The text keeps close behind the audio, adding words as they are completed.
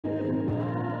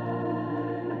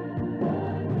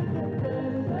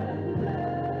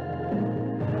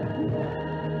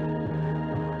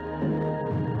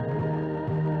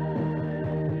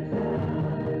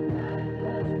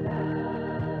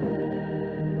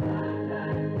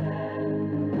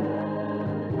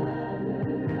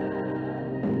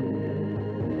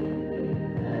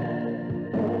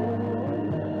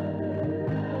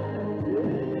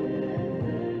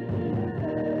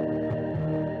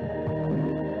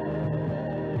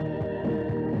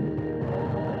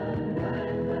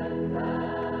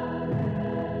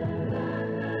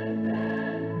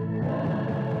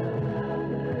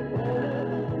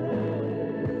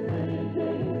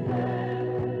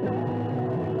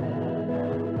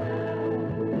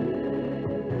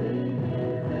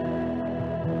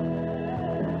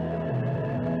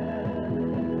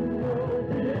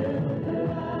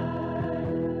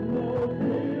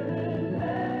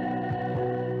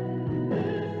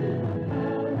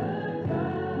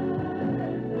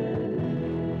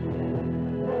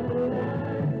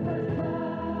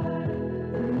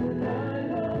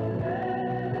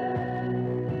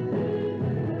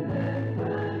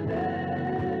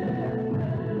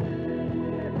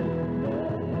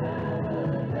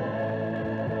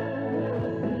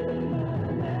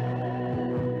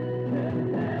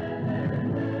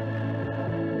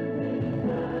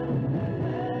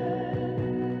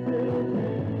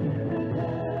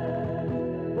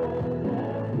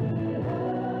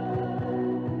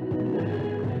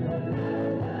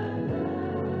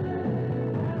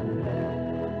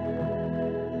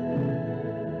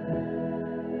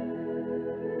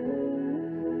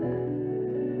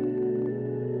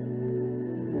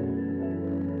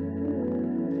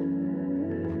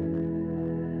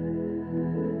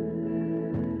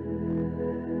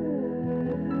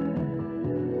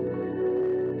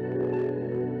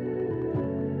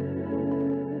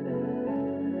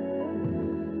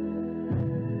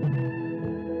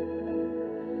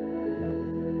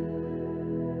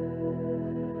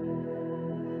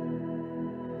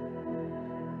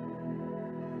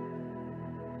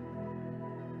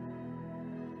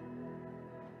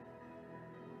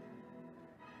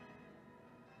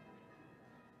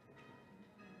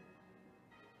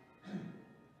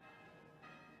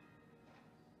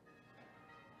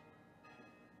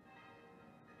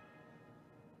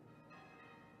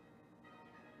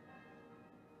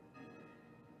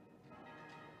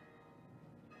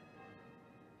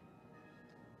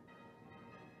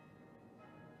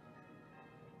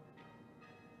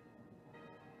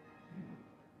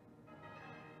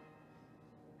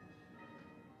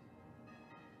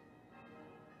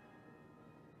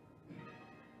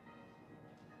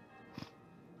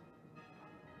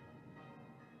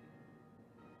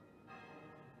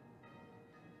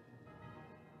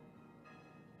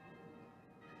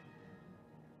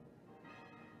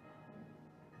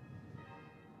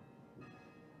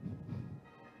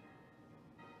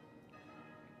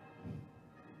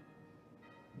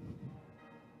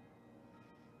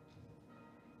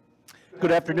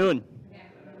Good afternoon.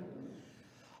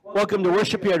 Welcome to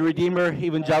worship here at Redeemer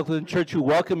Evangelical Church. We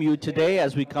welcome you today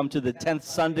as we come to the 10th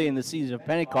Sunday in the season of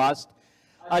Pentecost.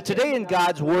 Today in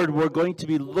God's Word, we're going to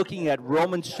be looking at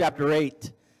Romans chapter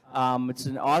 8.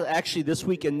 Actually, this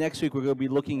week and next week, we're going to be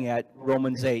looking at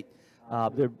Romans 8.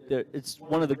 It's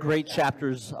one of the great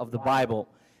chapters of the Bible.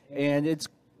 And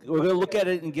we're going to look at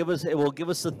it and it will give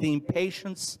us the theme,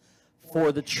 Patience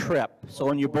for the Trip.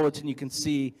 So in your bulletin, you can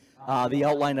see the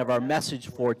outline of our message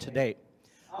for today.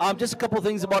 Just a couple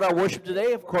things about our worship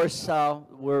today. Of course,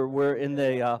 we're in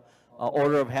the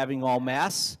order of having all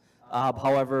Mass.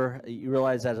 However, you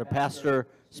realize as a pastor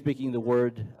speaking the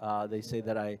word, they say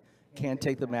that I can't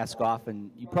take the mask off, and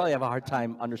you probably have a hard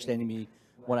time understanding me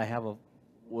when I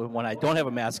don't have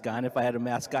a mask on. If I had a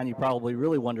mask on, you probably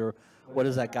really wonder, what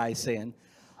is that guy saying?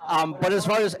 But as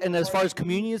far as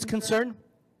communion is concerned,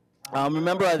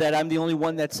 remember that I'm the only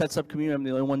one that sets up communion. I'm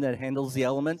the only one that handles the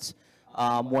elements.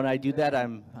 When I do that,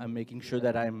 I'm making sure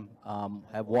that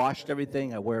have washed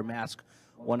everything. I wear a mask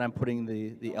when I'm putting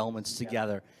the elements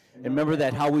together. And remember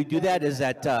that how we do that is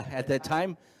that at that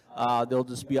time,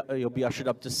 you'll be ushered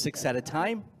up to 6 at a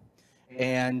time,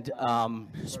 and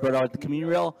spread out the communion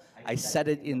rail. I set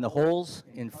it in the holes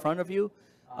in front of you,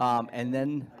 and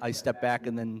then I step back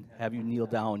and then have you kneel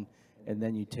down, and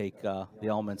then you take the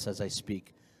elements as I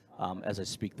speak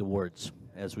the words,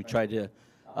 as we try to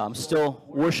still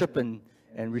worship and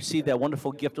receive that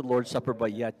wonderful gift of the Lord's Supper,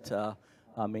 but yet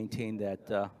maintain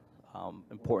that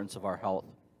importance of our health.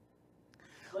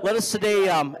 Let us today,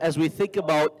 as we think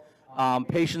about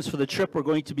patience for the trip, we're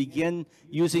going to begin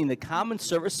using the common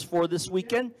service for this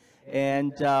weekend,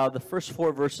 and the first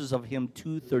 4 verses of hymn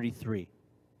 233.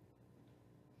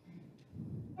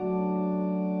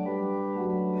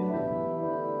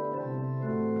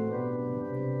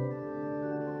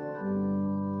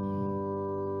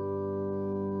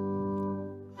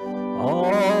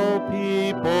 All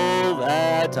people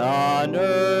that on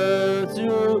earth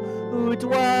do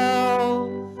dwell,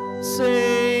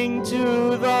 sing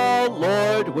to the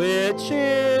Lord with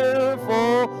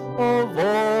cheerful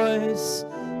voice.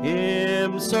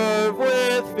 Him serve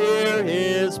with fear,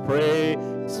 his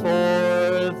praise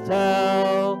forth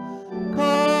tell.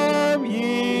 Come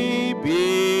ye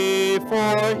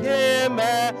before him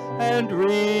and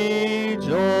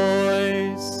rejoice.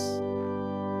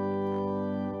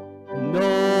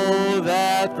 Know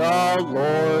that the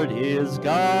Lord is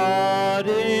God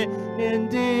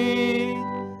indeed.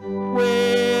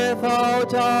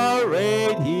 Without our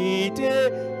aid he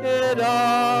did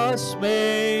us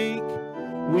make.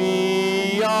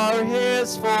 We are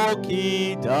his folk,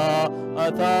 he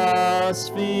doth us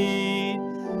feed,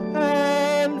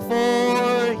 and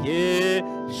for his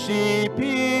sheep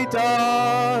he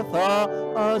doth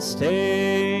us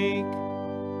take.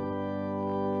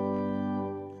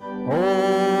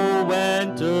 Oh,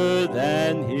 enter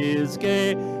then his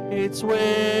gates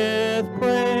with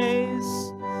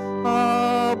praise,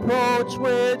 approach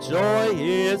with joy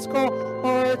his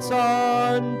courts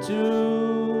unto.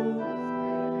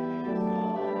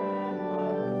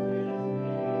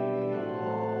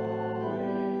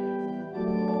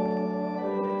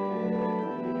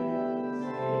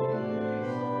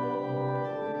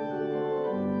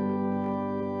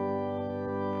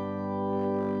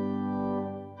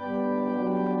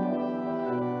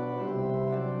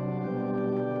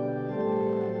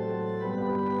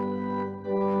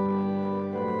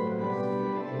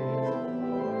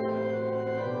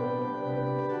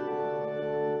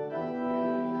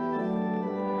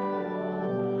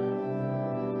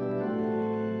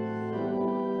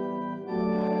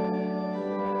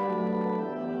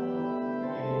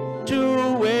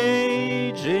 To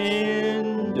wage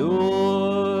endure.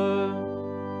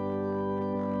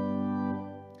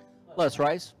 Let's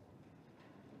rise.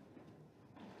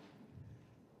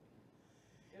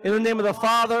 In the name of the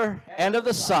Father, and of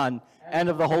the Son, and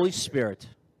of the Holy Spirit.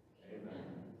 Amen.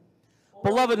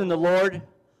 Beloved in the Lord,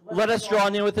 let us draw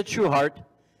near with a true heart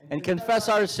and confess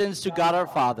our sins to God our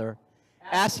Father,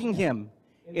 asking him,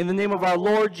 in the name of our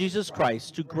Lord Jesus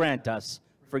Christ, to grant us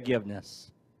forgiveness.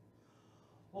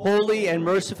 Holy and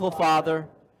merciful Father,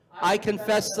 I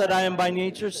confess that I am by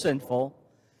nature sinful,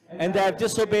 and that I have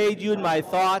disobeyed you in my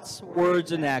thoughts,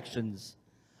 words, and actions.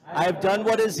 I have done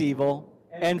what is evil,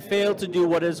 and failed to do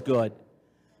what is good.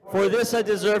 For this I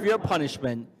deserve your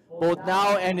punishment, both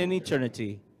now and in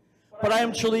eternity. But I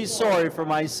am truly sorry for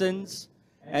my sins,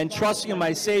 and trusting in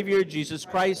my Savior, Jesus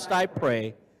Christ, I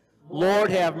pray,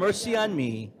 Lord, have mercy on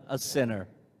me, a sinner.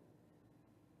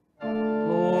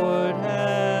 Lord,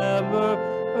 have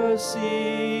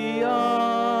mercy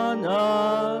on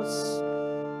us.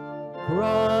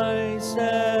 Christ,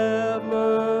 have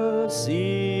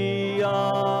mercy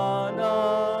on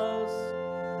us.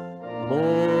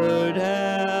 Lord,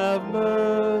 have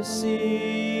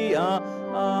mercy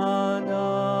on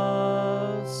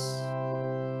us.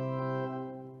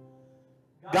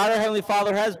 God, our Heavenly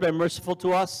Father, has been merciful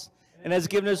to us and has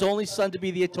given his only Son to be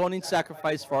the atoning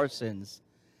sacrifice for our sins.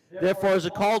 Therefore, as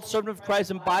a called servant of Christ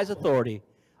and by his authority,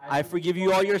 I forgive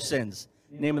you all your sins.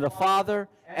 In the name of the Father,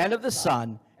 and of the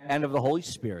Son, and of the Holy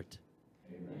Spirit.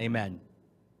 Amen.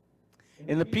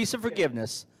 In the peace of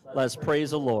forgiveness, let us praise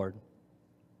the Lord.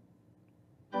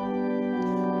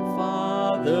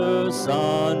 Father,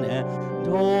 Son, and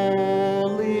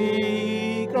Holy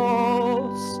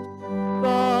Ghost,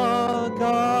 the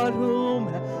God whom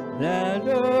heaven and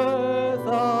earth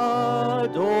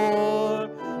adore,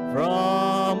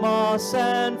 from us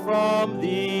and from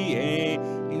the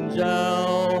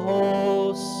angel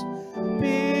hosts,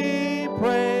 be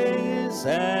praise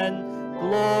and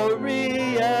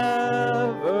glory evermore.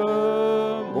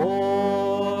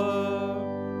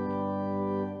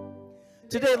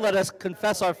 Today, let us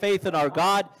confess our faith in our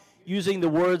God using the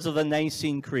words of the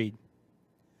Nicene Creed.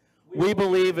 We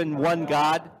believe in one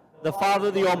God, the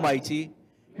Father, the Almighty,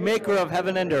 maker of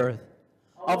heaven and earth,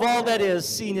 of all that is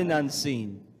seen and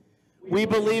unseen. We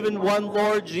believe in one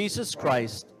Lord Jesus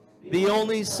Christ, the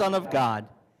only Son of God,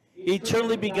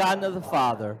 eternally begotten of the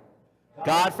Father,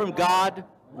 God from God,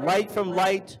 light from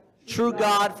light, true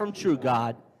God from true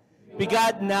God,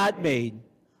 begotten, not made,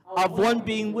 of one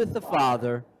being with the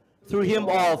Father. Through him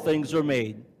all things were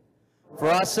made. For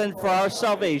us and for our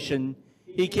salvation,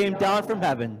 he came down from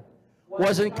heaven,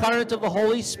 was incarnate of the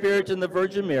Holy Spirit and the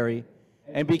Virgin Mary,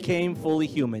 and became fully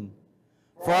human.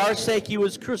 For our sake he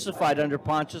was crucified under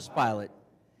Pontius Pilate.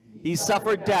 He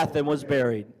suffered death and was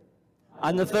buried.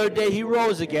 On the third day he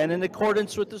rose again in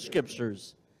accordance with the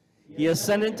Scriptures. He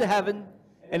ascended to heaven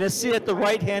and is seated at the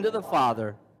right hand of the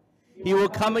Father. He will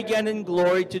come again in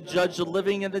glory to judge the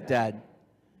living and the dead,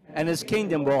 and his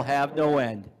kingdom will have no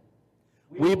end.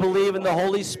 We believe in the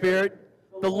Holy Spirit,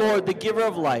 the Lord, the giver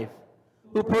of life,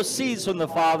 who proceeds from the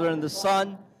Father and the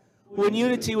Son, who in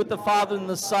unity with the Father and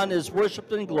the Son is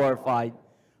worshipped and glorified,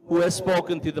 who has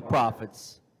spoken through the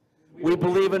prophets. We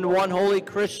believe in one holy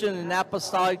Christian and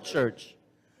apostolic church.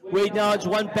 We acknowledge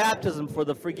one baptism for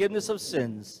the forgiveness of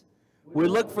sins. We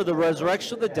look for the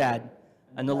resurrection of the dead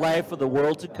and the life of the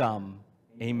world to come.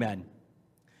 Amen.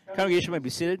 Congregation may be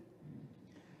seated.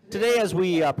 Today, as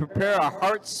we prepare our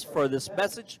hearts for this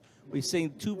message, we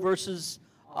sing 2 verses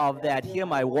of that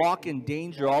hymn, I Walk in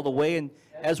Danger All the Way. And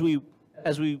as we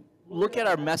look at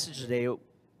our message today,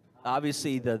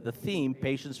 obviously the theme,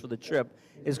 Patience for the Trip,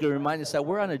 is going to remind us that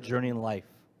we're on a journey in life,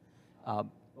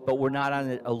 but we're not on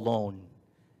it alone.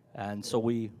 And so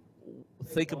we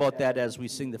think about that as we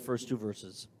sing the first 2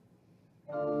 verses.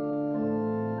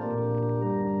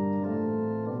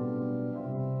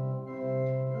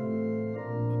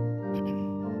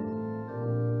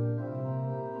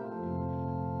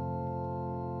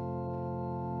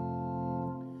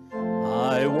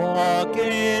 I walk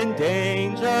in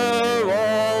danger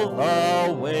all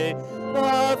the way,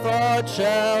 the thought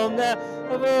shall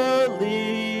never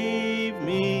leave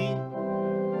me.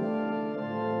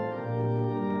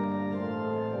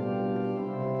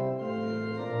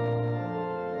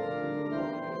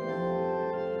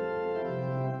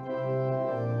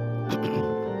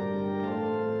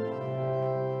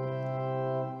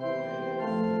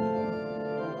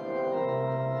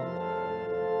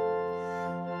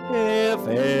 If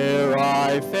e'er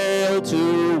I fail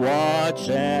to watch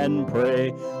and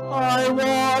pray, I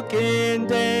walk in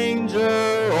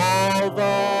danger all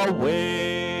the way.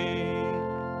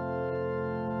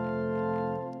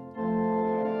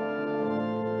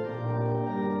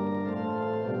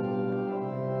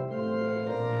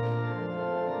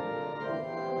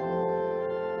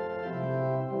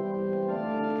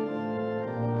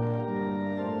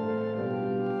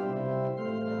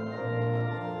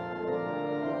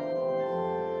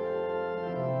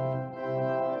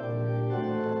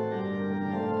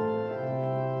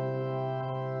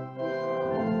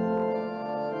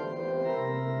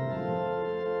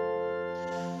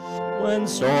 When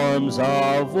storms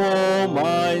of woe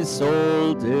my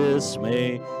soul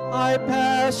dismay, I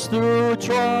pass through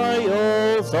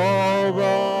trials all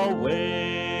the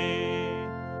way.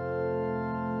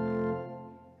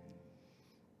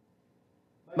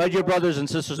 My dear brothers and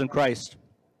sisters in Christ,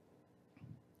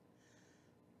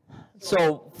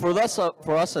 so for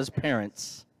us as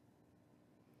parents,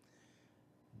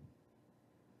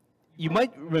 you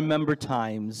might remember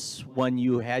times when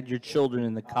you had your children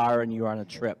in the car and you were on a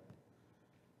trip.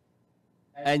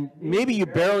 And maybe you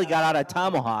barely got out of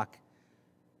Tomahawk.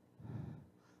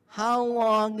 How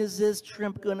long is this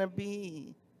trip going to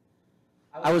be?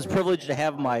 I was privileged to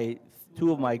have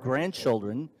two of my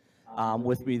grandchildren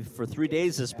with me for 3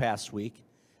 days this past week,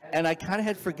 and I kind of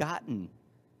had forgotten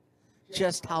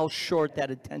just how short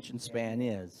that attention span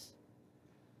is.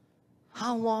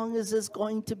 How long is this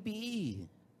going to be?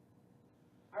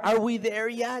 Are we there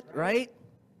yet, right?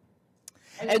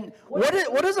 And what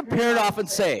does a parent often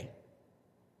say?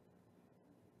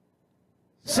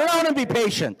 Sit down and be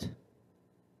patient.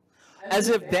 As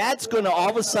if that's going to all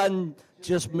of a sudden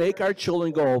just make our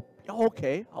children go,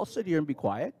 okay, I'll sit here and be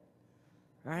quiet,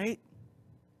 right?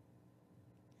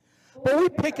 But we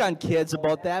pick on kids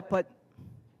about that, but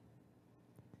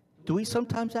do we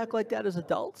sometimes act like that as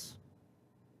adults?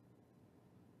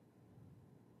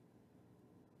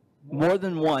 More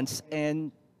than once,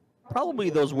 and probably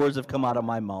those words have come out of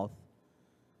my mouth,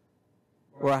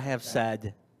 where I have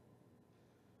said,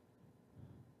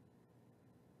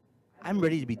 I'm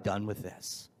ready to be done with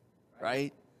this,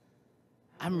 right?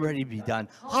 I'm ready to be done.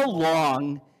 How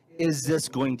long is this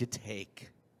going to take?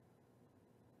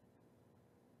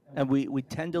 And we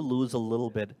tend to lose a little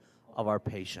bit of our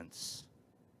patience.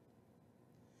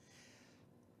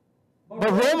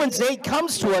 But Romans 8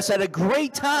 comes to us at a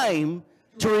great time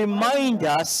to remind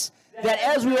us that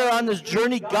as we are on this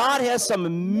journey, God has some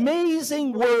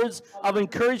amazing words of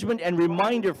encouragement and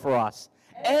reminder for us,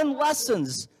 and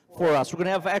lessons for us. We're going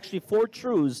to have actually 4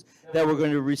 truths that we're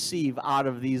going to receive out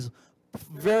of these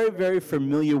very, very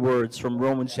familiar words from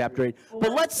Romans chapter 8.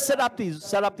 But let's set up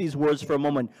these words for a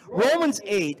moment. Romans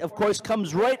 8, of course,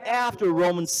 comes right after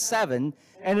Romans 7.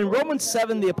 And in Romans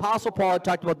 7, the Apostle Paul had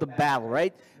talked about the battle,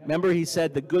 right? Remember, he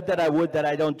said, the good that I would that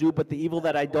I don't do, but the evil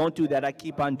that I don't do that I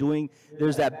keep on doing.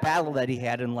 There's that battle that he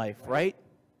had in life, right?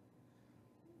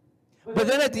 But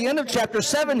then at the end of chapter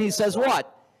 7, he says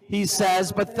what? He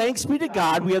says, but thanks be to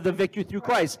God, we have the victory through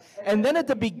Christ. And then at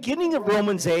the beginning of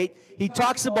Romans 8, he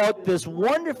talks about this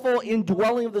wonderful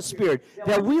indwelling of the Spirit,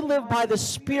 that we live by the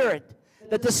Spirit,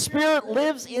 that the Spirit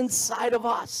lives inside of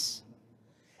us.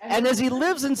 And as he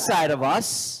lives inside of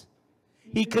us,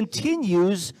 he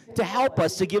continues to help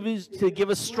us, to give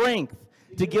us strength,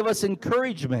 to give us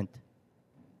encouragement.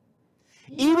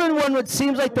 Even when it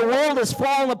seems like the world is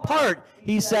falling apart,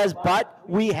 he says, but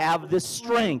we have this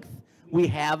strength. We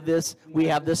have this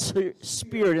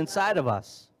Spirit inside of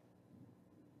us.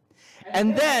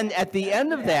 And then at the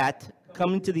end of that,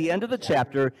 coming to the end of the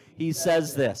chapter, he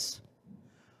says this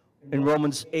in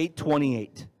Romans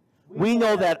 8:28. We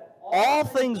know that all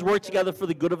things work together for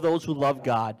the good of those who love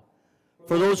God,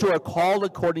 for those who are called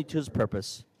according to his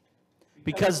purpose.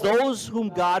 Because those whom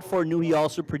God foreknew, he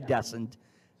also predestined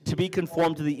to be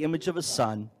conformed to the image of his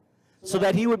Son, so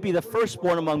that he would be the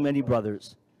firstborn among many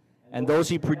brothers. And those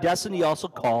he predestined, he also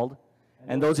called.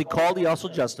 And those he called, he also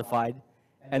justified.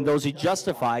 And those he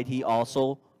justified, he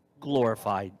also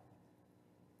glorified.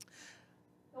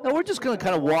 Now, we're just going to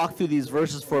kind of walk through these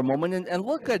verses for a moment and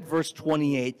look at verse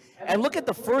 28. And look at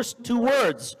the first 2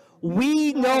 words.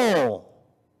 We know.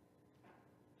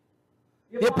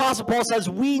 The Apostle Paul says,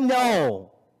 we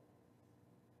know.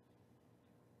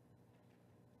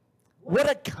 What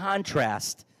a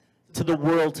contrast to the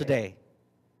world today.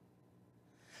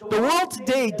 The world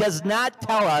today does not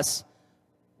tell us,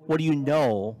 what do you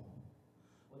know?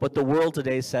 But the world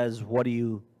today says, what do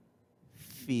you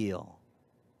feel?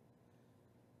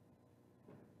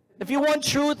 If you want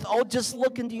truth, just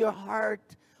look into your heart.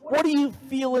 What do you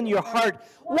feel in your heart?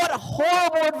 What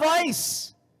horrible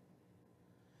advice!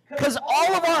 Because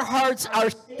all of our hearts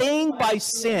are stained by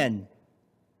sin.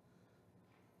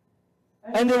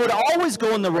 And they would always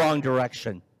go in the wrong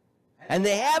direction. And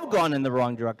they have gone in the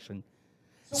wrong direction.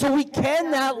 So we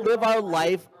cannot live our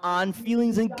life on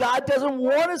feelings, and God doesn't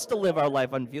want us to live our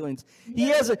life on feelings.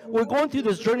 We're going through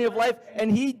this journey of life, and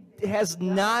he has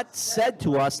not said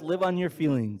to us, live on your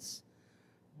feelings.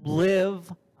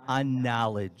 Live on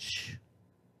knowledge.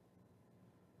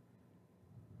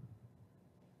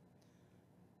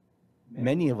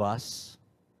 Many of us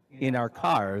in our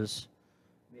cars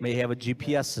may have a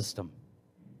GPS system.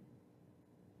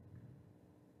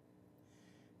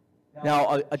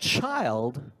 Now, a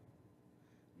child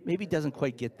maybe doesn't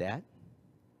quite get that.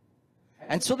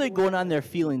 And so they're going on their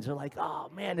feelings. They're like, oh,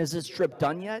 man, is this trip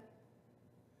done yet?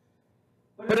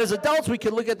 But as adults, we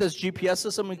can look at this GPS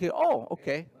system and go, oh,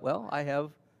 okay, well, I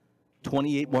have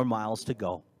 28 more miles to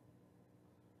go.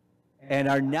 And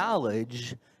our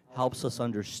knowledge helps us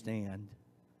understand,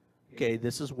 okay,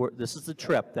 this is the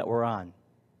trip that we're on.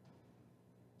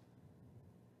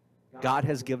 God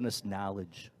has given us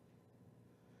knowledge.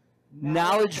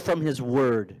 Knowledge from his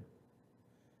word.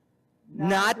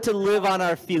 Not to live on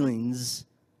our feelings,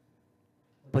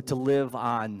 but to live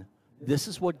on. This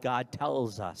is what God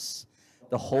tells us.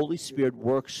 The Holy Spirit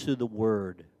works through the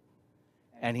Word,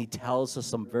 and He tells us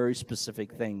some very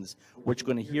specific things, which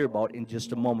we're going to hear about in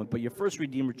just a moment. But your first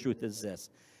Redeemer truth is this.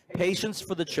 Patience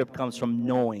for the trip comes from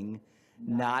knowing,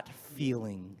 not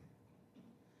feeling.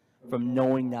 From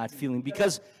knowing, not feeling.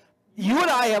 Because you and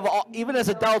I have, even as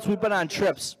adults, we've been on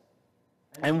trips.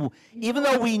 And even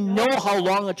though we know how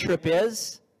long a trip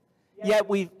is, yet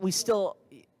we still,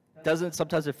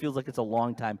 sometimes it feels like it's a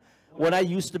long time. When I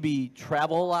used to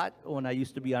travel a lot, when I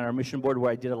used to be on our mission board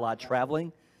where I did a lot of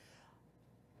traveling,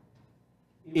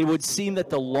 it would seem that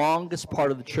the longest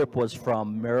part of the trip was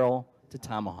from Merrill to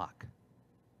Tomahawk.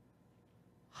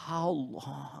 How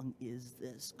long is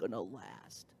this going to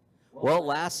last? Well, it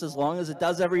lasts as long as it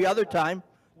does every other time.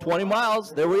 20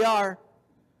 miles, there we are.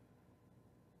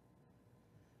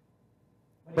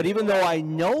 But even though I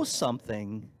know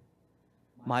something,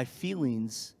 my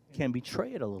feelings can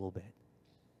betray it a little bit.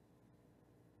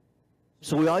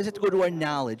 So we always have to go to our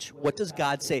knowledge. What does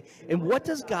God say? And what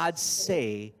does God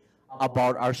say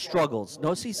about our struggles?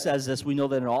 Notice He says this. We know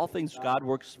that in all things God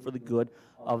works for the good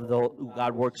of those who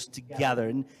God works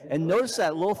together. And notice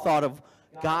that little thought of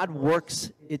God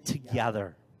works it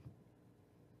together.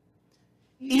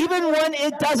 Even when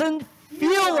it doesn't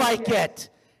feel like it,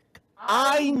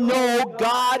 I know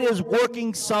God is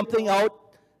working something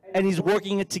out, and He's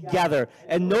working it together.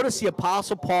 And notice the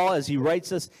Apostle Paul, as he writes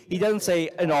this, he doesn't say,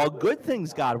 in all good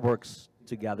things God works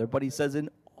together, but he says, in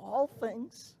all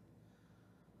things.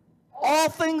 All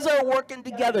things are working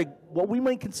together. What we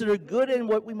might consider good and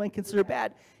what we might consider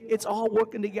bad, it's all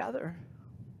working together.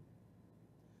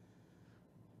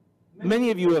 Many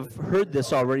of you have heard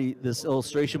this already, this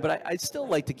illustration, but I still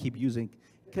like to keep using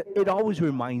it. It always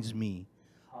reminds me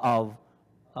of,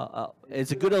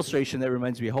 it's a good illustration that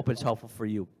reminds me, I hope it's helpful for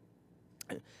you.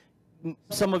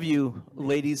 Some of you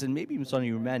ladies, and maybe even some of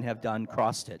you men, have done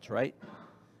cross stitch, right?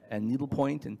 And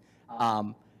needlepoint,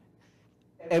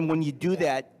 and when you do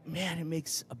that, man, it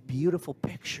makes a beautiful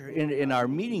picture. In our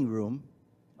meeting room,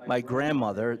 my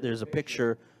grandmother, there's a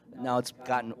picture, now it's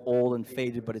gotten old and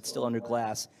faded, but it's still under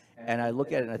glass, and I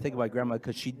look at it and I think of my grandma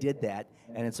because she did that,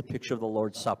 and it's a picture of the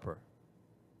Lord's Supper.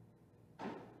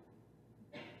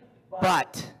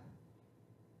 But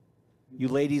you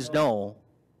ladies know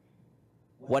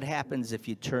what happens if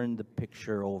you turn the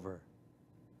picture over.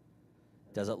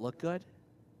 Does it look good?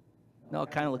 No,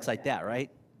 it kind of looks like that, right?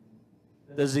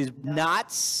 There's these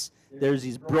knots, there's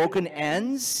these broken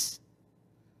ends.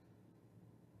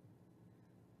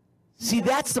 See,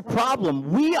 that's the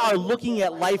problem. We are looking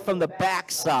at life from the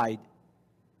backside.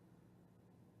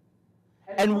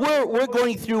 And we're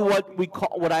going through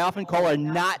what I often call our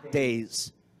knot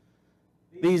days.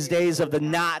 These days of the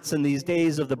knots and these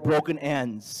days of the broken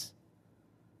ends.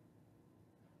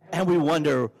 And we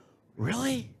wonder,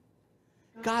 really?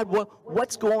 God,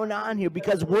 what's going on here?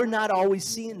 Because we're not always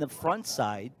seeing the front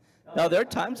side. Now, there are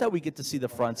times that we get to see the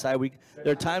front side.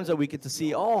 There are times that we get to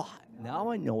see, oh,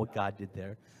 now I know what God did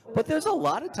there. But there's a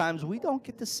lot of times we don't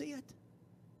get to see it.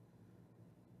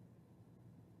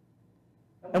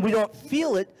 And we don't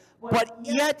feel it, but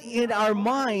yet in our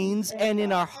minds and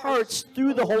in our hearts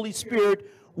through the Holy Spirit,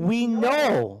 we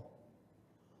know.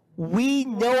 We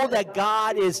know that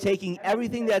God is taking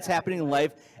everything that's happening in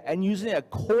life and using it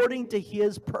according to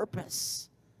His purpose.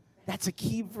 That's a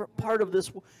key part of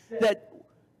this, that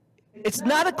it's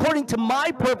not according to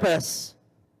my purpose.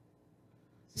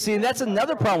 See, and that's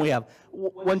another problem we have.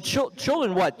 When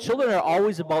children, what? Children are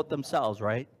always about themselves,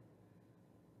 right?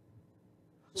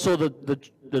 So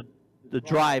the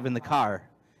drive in the car,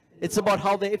 it's about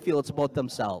how they feel. It's about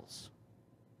themselves.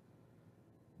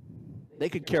 They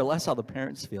could care less how the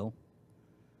parents feel.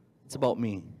 It's about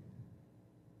me.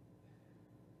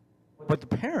 But the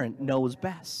parent knows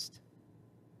best.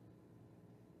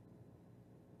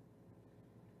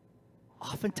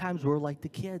 Oftentimes we're like the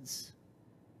kids.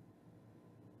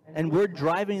 And we're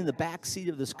driving in the back seat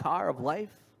of this car of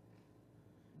life.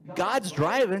 God's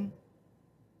driving.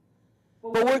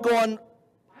 But we're going,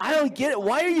 I don't get it.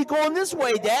 Why are you going this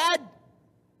way, Dad?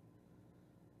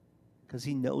 Because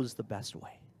He knows the best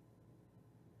way.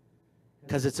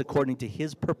 Because it's according to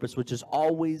His purpose, which is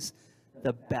always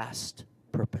the best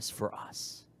purpose for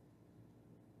us.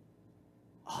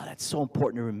 Oh, that's so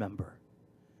important to remember.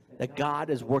 That God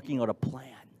is working out a plan.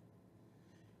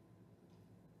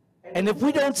 And if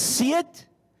we don't see it,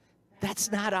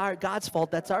 that's not God's fault,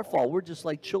 that's our fault. We're just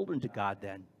like children to God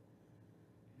then.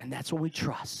 And that's when we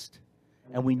trust.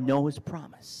 And we know His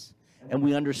promise. And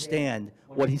we understand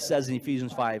what He says in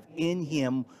Ephesians 5. In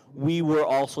Him we were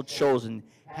also chosen,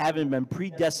 having been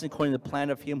predestined according to the plan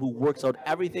of Him who works out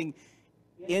everything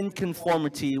in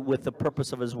conformity with the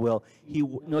purpose of his will.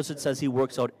 Notice it says he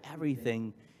works out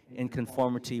everything in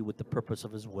conformity with the purpose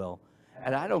of his will.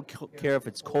 And I don't care if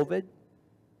it's COVID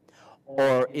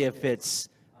or if it's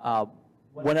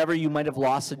whenever you might have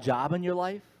lost a job in your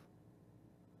life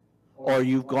or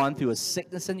you've gone through a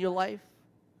sickness in your life.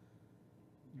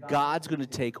 God's going to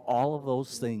take all of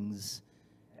those things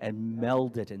and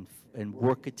meld it and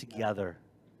work it together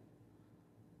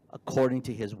according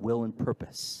to his will and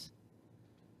purpose.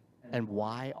 And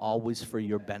why? Always for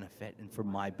your benefit and for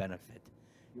my benefit.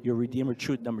 Your Redeemer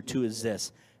truth number 2 is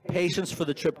this. Patience for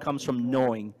the trip comes from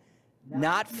knowing,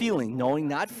 not feeling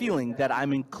that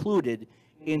I'm included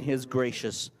in his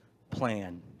gracious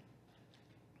plan.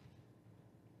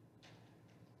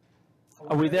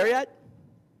 Are we there yet?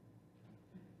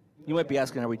 You might be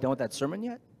asking, are we done with that sermon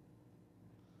yet?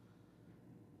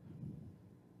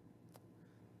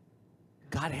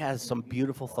 God has some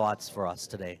beautiful thoughts for us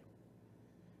today.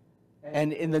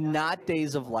 And in the not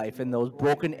days of life, in those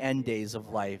broken end days of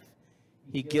life,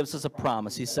 he gives us a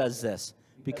promise. He says this,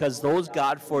 because those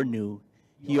God foreknew,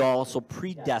 he also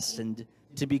predestined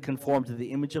to be conformed to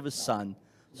the image of his Son,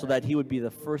 so that he would be the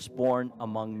firstborn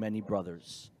among many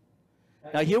brothers.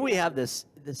 Now here we have this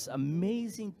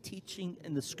amazing teaching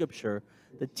in the Scripture,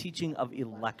 the teaching of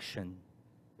election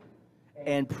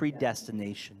and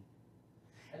predestination.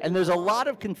 And there's a lot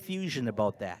of confusion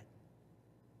about that.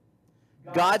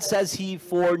 God says he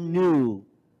foreknew.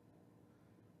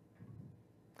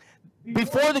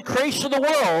 Before the creation of the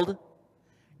world,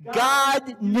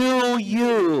 God knew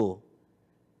you.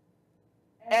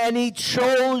 And he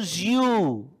chose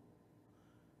you.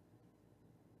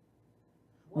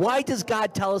 Why does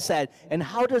God tell us that? And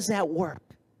how does that work?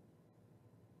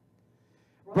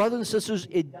 Brothers and sisters,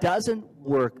 it doesn't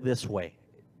work this way.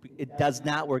 It does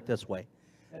not work this way.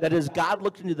 That is, God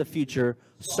looked into the future,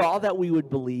 saw that we would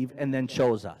believe, and then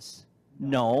chose us.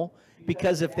 No,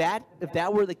 because if that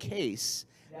were the case,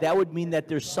 that would mean that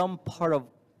there's some part of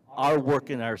our work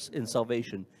in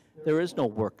salvation. There is no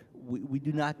work. We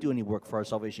do not do any work for our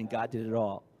salvation. God did it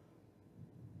all.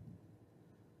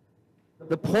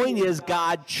 The point is,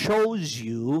 God chose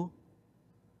you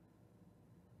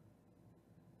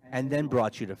and then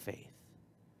brought you to faith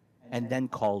and then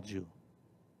called you.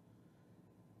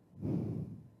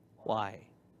 Why?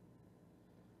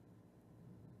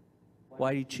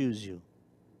 Why did he choose you?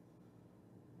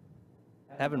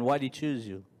 Evan, why did he choose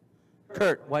you?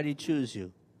 Kurt, why did he choose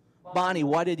you? Bonnie,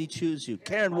 why did he choose you?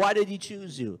 Karen, why did he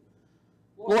choose you?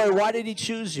 Lord, why did he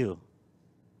choose you?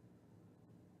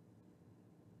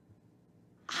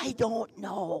 I don't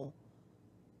know,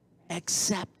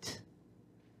 except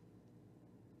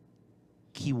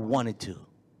he wanted to.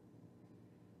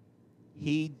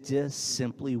 He just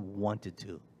simply wanted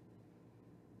to.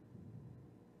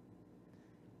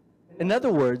 In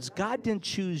other words, God didn't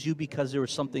choose you because there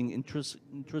was something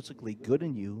intrinsically good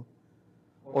in you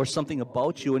or something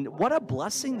about you. And what a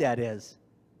blessing that is.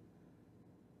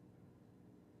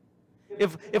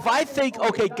 If I think,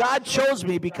 okay, God chose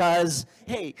me because,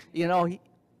 hey, you know,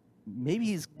 maybe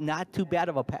he's not too bad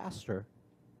of a pastor.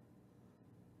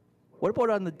 What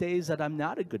about on the days that I'm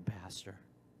not a good pastor?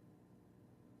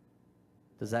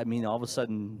 Does that mean all of a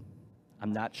sudden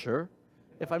I'm not sure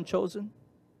if I'm chosen?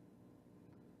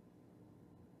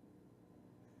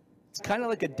 It's kind of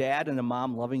like a dad and a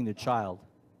mom loving their child.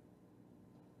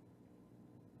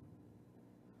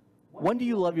 When do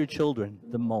you love your children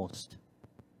the most?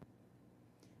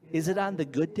 Is it on the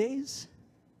good days?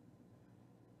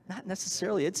 Not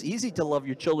necessarily. It's easy to love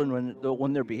your children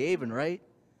when they're behaving, right?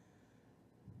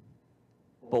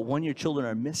 But when your children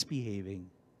are misbehaving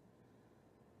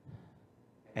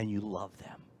and you love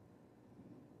them.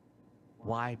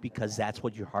 Why? Because that's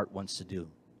what your heart wants to do.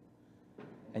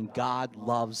 And God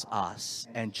loves us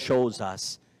and chose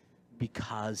us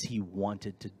because he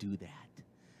wanted to do that.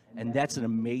 And that's an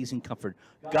amazing comfort.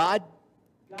 God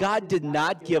did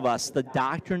not give us the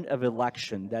doctrine of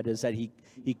election, that is, that he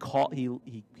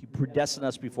predestined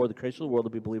us before the creation of the world to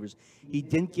be believers. He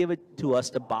didn't give it to us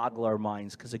to boggle our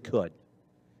minds, because it could.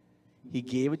 He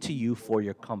gave it to you for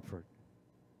your comfort.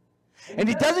 And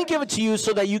he doesn't give it to you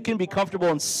so that you can be comfortable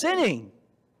in sinning.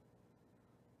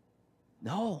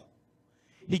 No.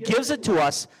 He gives it to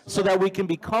us so that we can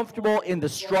be comfortable in the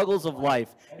struggles of life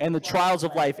and the trials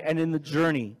of life and in the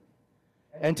journey.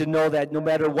 And to know that no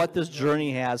matter what this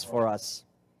journey has for us,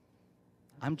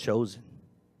 I'm chosen.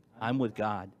 I'm with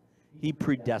God. He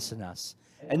predestined us.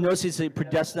 And notice he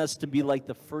predestined us to be like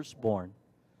the firstborn,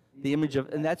 the image of,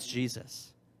 and that's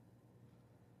Jesus.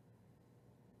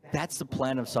 That's the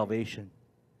plan of salvation.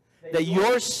 That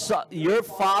your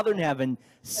Father in heaven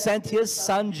sent his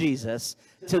Son Jesus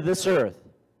to this earth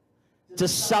to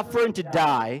suffer and to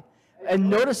die. And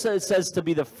notice that it says to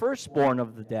be the firstborn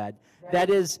of the dead. That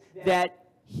is, that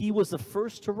he was the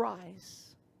first to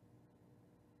rise.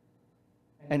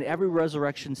 And every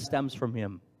resurrection stems from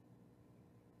him.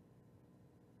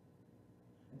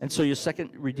 And so your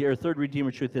third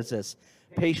Redeemer truth is this.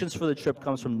 Patience for the trip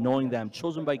comes from knowing that I'm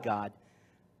chosen by God.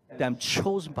 That I'm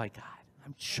chosen by God.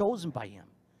 I'm chosen by him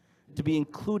to be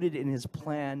included in his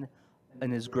plan, in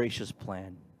his gracious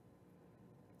plan.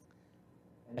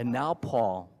 And now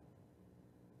Paul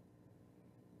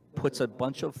puts a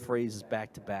bunch of phrases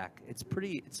back to back. It's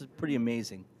pretty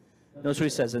amazing. Notice what he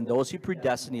says, and those he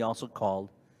predestined, he also called.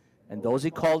 And those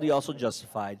he called, he also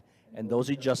justified. And those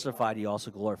he justified, he also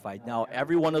glorified. Now,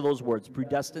 every one of those words,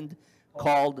 predestined,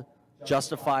 called,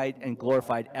 justified, and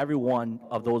glorified, every one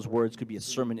of those words could be a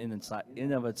sermon in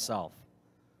and of itself.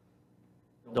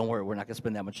 Don't worry, we're not going to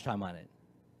spend that much time on it.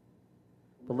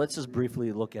 But let's just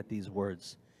briefly look at these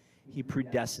words. He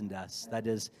predestined us. That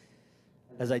is,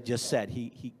 as I just said,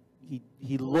 he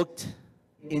looked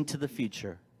into the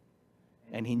future,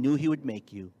 and he knew he would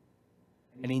make you,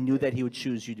 and he knew that he would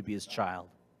choose you to be his child.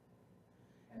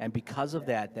 And because of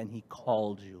that, then he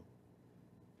called you.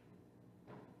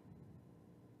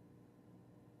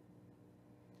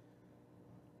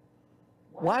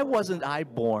 Why wasn't I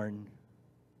born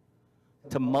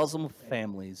to a Muslim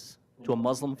family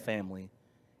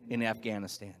in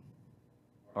Afghanistan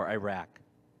or Iraq?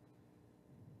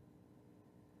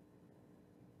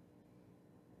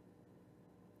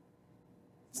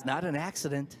 It's not an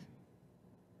accident.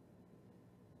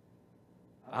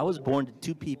 I was born to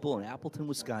two people in Appleton,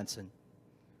 Wisconsin.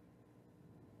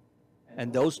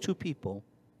 And those two people,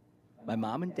 my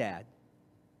mom and dad,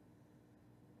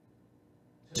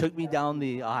 took me down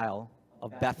the aisle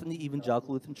of Bethany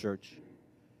Evangelical Lutheran Church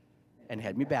and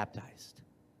had me baptized.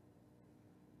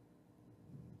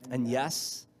 And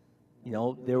yes, you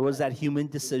know, there was that human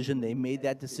decision. They made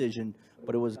that decision,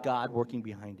 but it was God working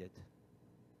behind it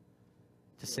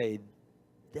to say,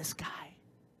 this guy,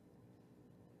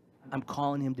 I'm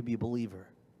calling him to be a believer.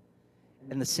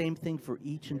 And the same thing for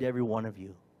each and every one of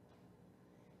you.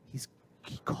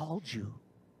 He called you.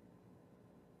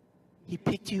 He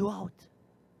picked you out.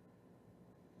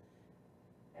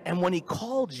 And when he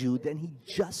called you, then he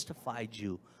justified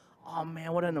you. Oh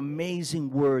man, what an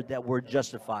amazing word, that word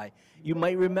justify. You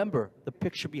might remember the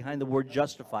picture behind the word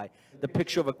justify, the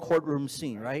picture of a courtroom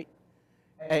scene, right?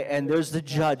 And there's the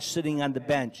judge sitting on the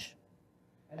bench.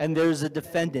 And there's the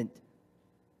defendant.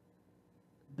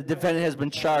 The defendant has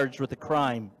been charged with a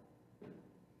crime.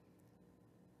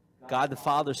 God the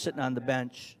Father sitting on the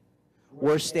bench.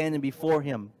 We're standing before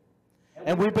him.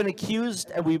 And we've been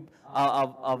accused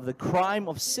of the crime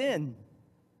of sin.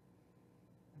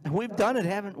 And we've done it,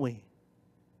 haven't we?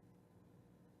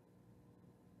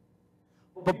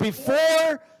 But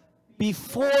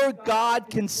before God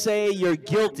can say you're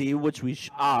guilty, which we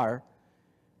are,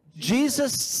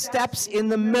 Jesus steps in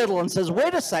the middle and says,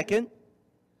 wait a second.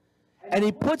 And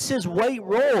he puts his white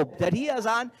robe that he has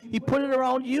on, he put it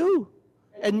around you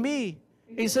and me.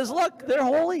 He says, look, they're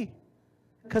holy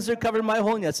because they're covered in my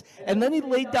holiness. And then he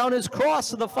laid down his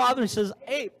cross to the Father and says,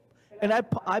 hey, and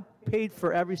I paid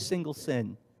for every single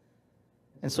sin.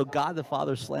 And so God the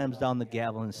Father slams down the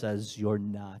gavel and says, you're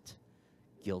not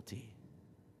guilty.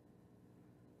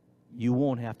 You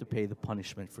won't have to pay the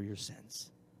punishment for your sins.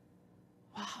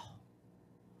 Wow.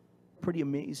 Pretty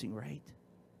amazing, right?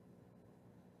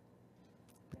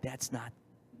 But that's not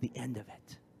the end of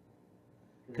it.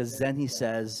 Because then he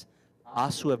says,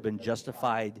 us who have been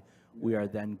justified, we are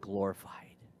then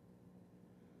glorified.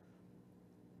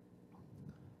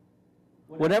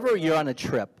 Whenever you're on a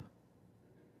trip,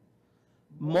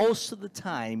 most of the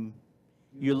time,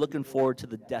 you're looking forward to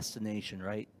the destination,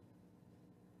 right?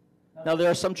 Now,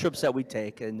 there are some trips that we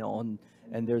take, and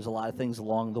there's a lot of things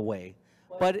along the way.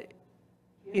 But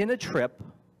in a trip,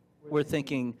 we're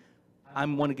thinking,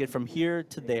 I'm going to get from here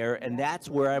to there, and that's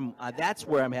where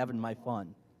I'm having my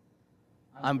fun.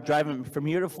 I'm driving from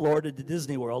here to Florida to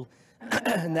Disney World,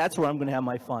 and that's where I'm going to have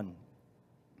my fun.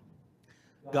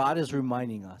 God is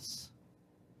reminding us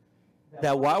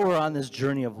that while we're on this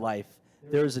journey of life,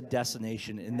 there is a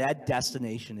destination, and that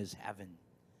destination is heaven.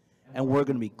 And we're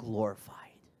going to be glorified.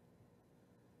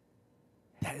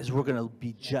 That is, we're going to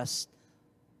be just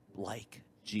like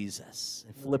Jesus.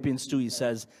 In Philippians 2, he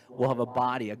says, we'll have a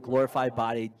body, a glorified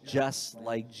body, just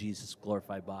like Jesus'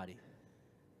 glorified body.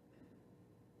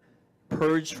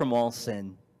 Purged from all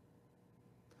sin.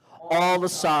 All the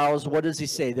sorrows, what does he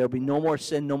say? There will be no more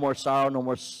sin, no more sorrow, no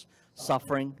more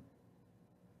suffering,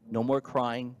 no more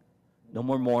crying, no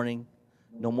more mourning,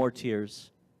 no more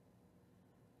tears.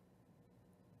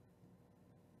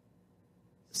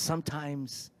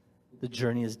 Sometimes the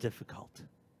journey is difficult.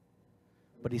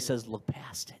 But he says, look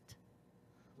past it.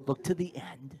 Look to the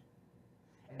end.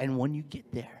 And when you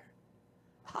get there,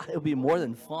 it'll be more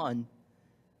than fun.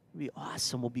 It'll be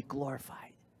awesome. We'll be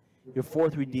glorified. Your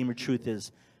fourth Redeemer truth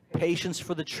is patience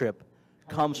for the trip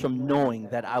comes from knowing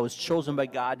that I was chosen by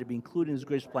God to be included in his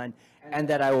grace plan and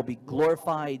that I will be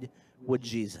glorified with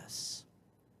Jesus.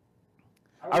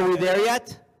 Are we there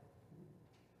yet?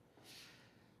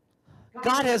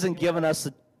 God hasn't given us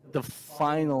the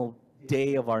final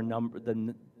day of our number,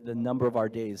 the number of our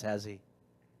days, has he?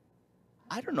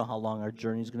 I don't know how long our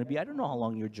journey is going to be. I don't know how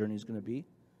long your journey is going to be.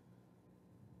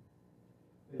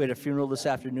 We had a funeral this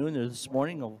afternoon, or this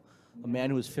morning, of a man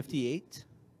who was 58.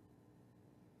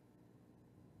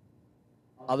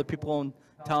 Other people in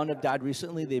town have died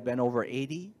recently. They've been over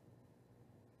 80.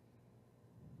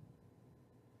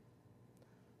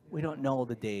 We don't know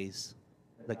the days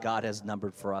that God has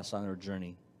numbered for us on our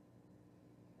journey.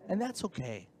 And that's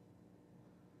okay.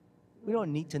 We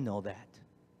don't need to know that.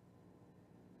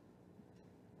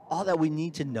 All that we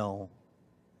need to know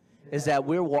is that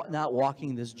we're not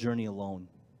walking this journey alone.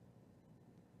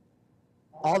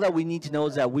 All that we need to know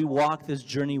is that we walk this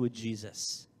journey with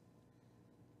Jesus.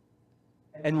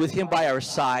 And with him by our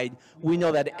side, we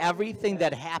know that everything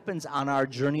that happens on our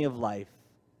journey of life,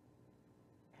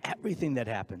 everything that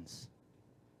happens,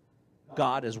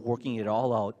 God is working it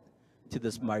all out to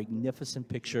this magnificent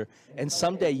picture. And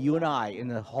someday you and I in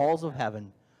the halls of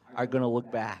heaven are going to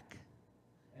look back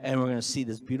and we're going to see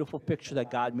this beautiful picture that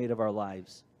God made of our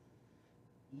lives,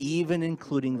 even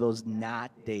including those not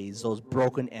days, those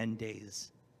broken end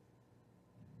days.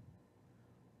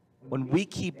 When we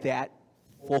keep that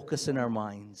focus in our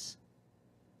minds,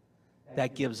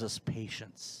 that gives us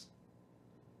patience.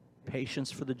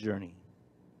 Patience for the journey.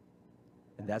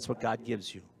 And that's what God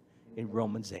gives you in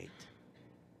Romans 8.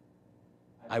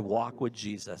 I walk with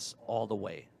Jesus all the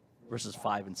way. Verses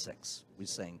 5 and 6, we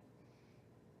sing.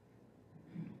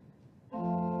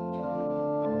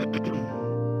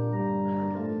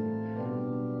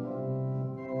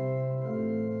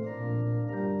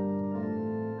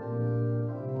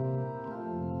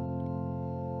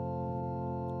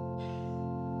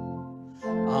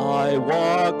 I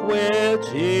walk with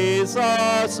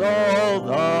Jesus all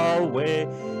the way.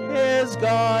 His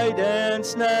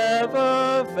guidance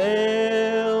never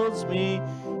fails me.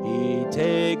 He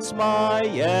takes my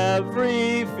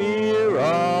every fear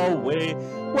away.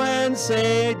 When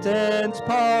Satan's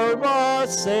power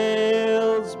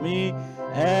assails me,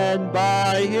 and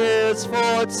by his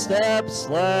footsteps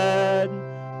led,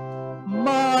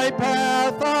 my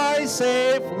path I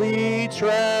safely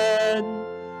tread.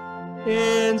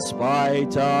 In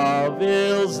spite of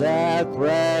ills that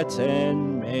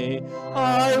threaten me,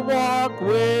 I walk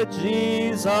with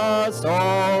Jesus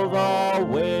all the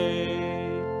way.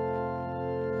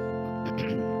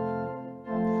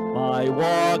 My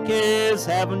walk is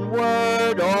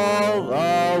heavenward all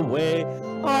the way.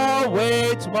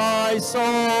 Awaits my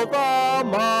soul the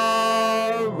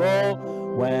morrow,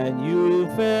 when you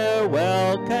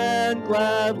farewell can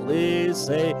gladly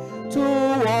say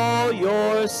to all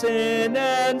your sin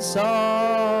and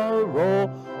sorrow,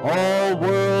 all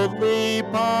worldly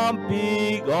pomp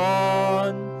be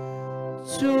gone.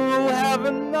 To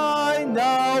heaven I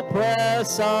now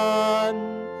press on.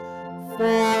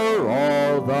 For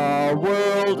all the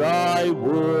world I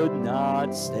would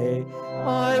not stay.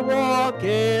 My walk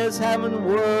is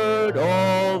heavenward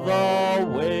all the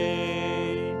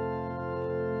way.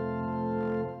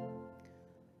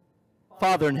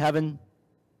 Father in heaven,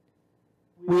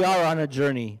 we are on a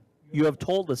journey. You have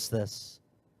told us this.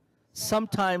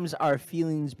 Sometimes our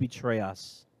feelings betray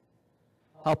us.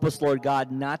 Help us, Lord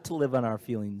God, not to live on our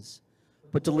feelings,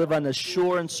 but to live on the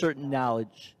sure and certain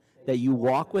knowledge that you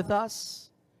walk with us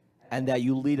and that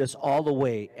you lead us all the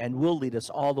way and will lead us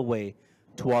all the way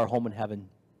to our home in heaven.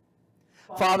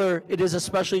 Father, it is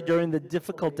especially during the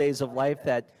difficult days of life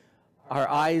that our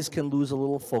eyes can lose a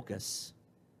little focus.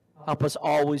 Help us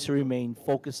always to remain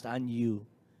focused on you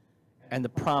and the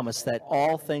promise that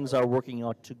all things are working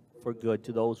out for good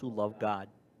to those who love God.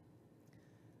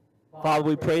 Father,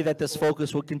 we pray that this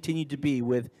focus will continue to be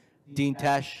with Dean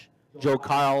Tesh, Joe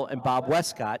Carl, and Bob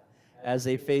Westcott as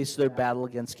they face their battle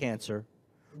against cancer.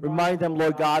 Remind them,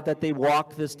 Lord God, that they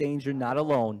walk this danger not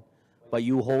alone, but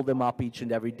you hold them up each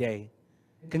and every day.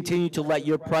 Continue to let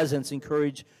your presence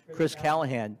encourage Chris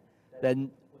Callahan, that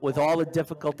with all the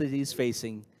difficulties he's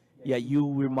facing, yet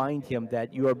you remind him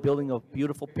that you are building a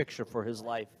beautiful picture for his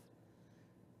life.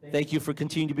 Thank you for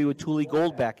continuing to be with Tuli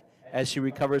Goldbeck as she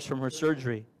recovers from her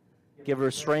surgery. Give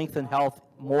her strength and health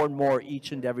more and more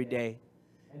each and every day.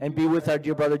 And be with our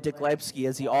dear brother Dick Leipsky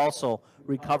as he also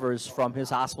recovers from his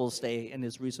hospital stay and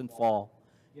his recent fall.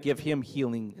 Give him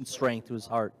healing and strength to his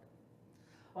heart.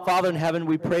 Father in heaven,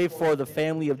 we pray for the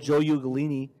family of Joe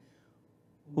Ugolini,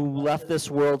 who left this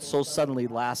world so suddenly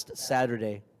last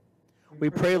Saturday. We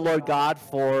pray, Lord God,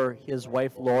 for his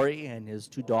wife Lori and his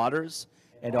 2 daughters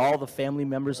and all the family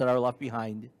members that are left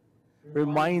behind.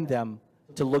 Remind them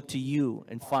to look to you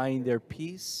and find their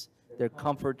peace, their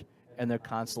comfort, and their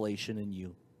consolation in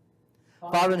you.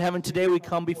 Father in heaven, today we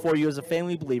come before you as a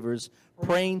family of believers,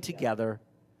 praying together.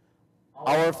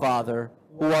 Our Father,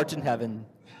 who art in heaven,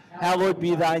 hallowed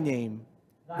be thy name.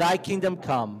 Thy kingdom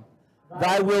come.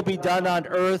 Thy will be done on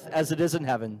earth as it is in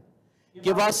heaven.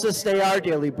 Give us this day our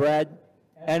daily bread,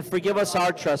 and forgive us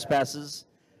our trespasses,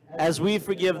 as we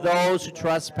forgive those who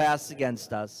trespass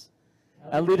against us.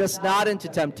 And lead us not into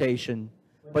temptation,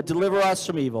 but deliver us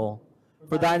from evil.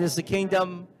 For thine is the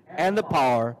kingdom, and the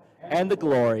power, and the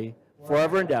glory,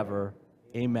 forever and ever.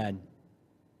 Amen.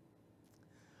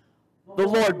 The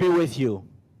Lord be with you.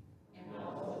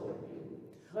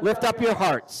 Lift up your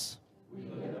hearts.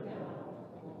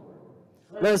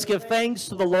 Let us give thanks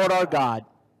to the Lord our God.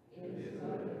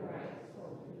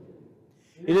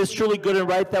 It is truly good and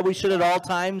right that we should at all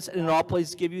times and in all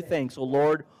places give you thanks, O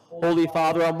Lord, Holy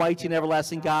Father, Almighty and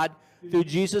everlasting God, through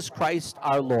Jesus Christ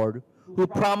our Lord, who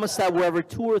promised that wherever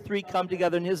 2 or 3 come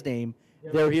together in his name,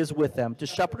 there he is with them, to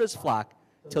shepherd his flock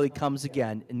till he comes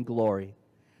again in glory.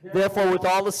 Therefore, with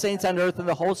all the saints on earth and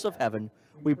the hosts of heaven,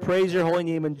 we praise your holy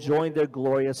name and join their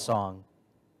glorious song.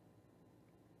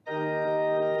 Holy,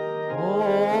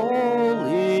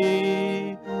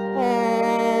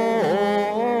 holy,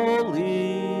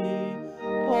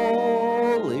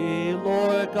 holy,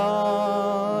 Lord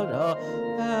God of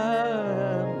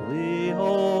heavenly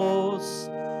hosts.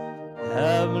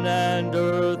 Heaven and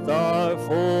earth are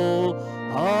full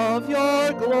of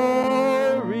your glory.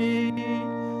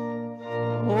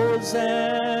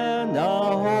 Hosanna,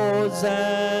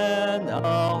 Hosanna,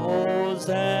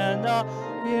 Hosanna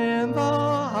in the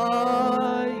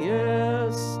highest.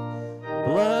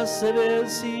 Blessed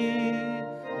is he,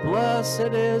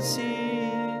 blessed is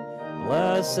he,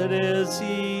 blessed is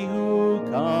he who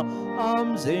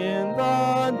comes in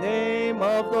the name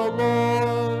of the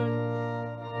Lord.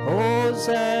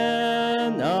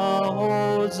 Hosanna,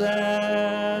 Hosanna,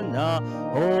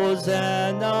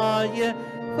 Hosanna in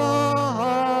the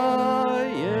highest.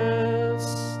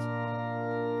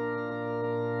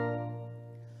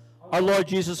 Our Lord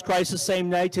Jesus Christ, the same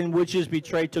night in which he was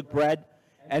betrayed, took bread,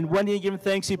 and when he had given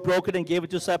thanks, he broke it and gave it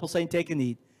to his disciples, saying, "Take and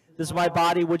eat. This is my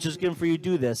body, which is given for you.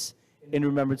 Do this in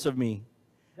remembrance of me."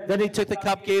 Then he took the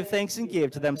cup, gave thanks, and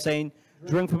gave to them, saying,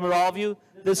 "Drink from it, all of you.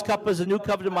 This cup is a new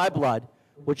covenant in my blood,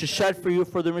 which is shed for you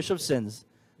for the remission of sins.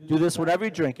 Do this whenever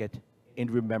you drink it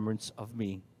in remembrance of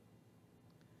me."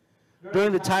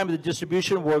 During the time of the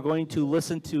distribution, we're going to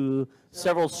listen to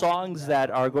several songs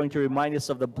that are going to remind us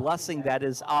of the blessing that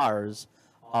is ours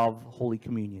of Holy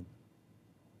Communion.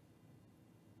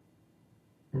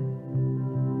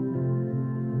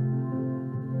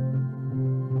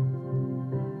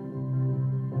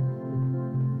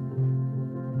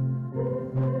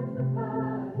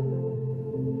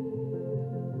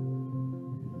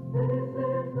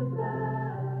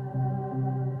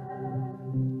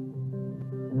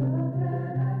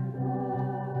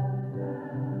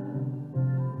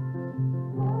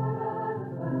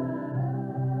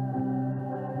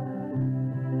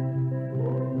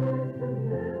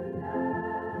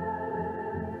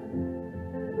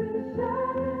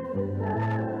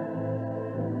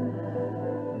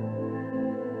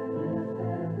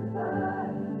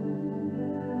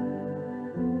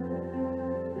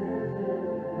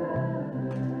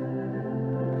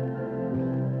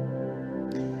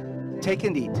 Take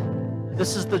and eat.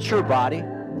 This is the true body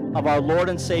of our Lord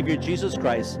and Savior Jesus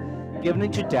Christ, given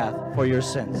into death for your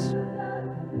sins.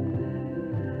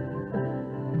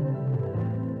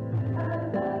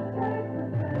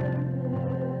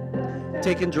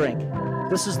 Take and drink.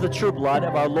 This is the true blood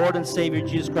of our Lord and Savior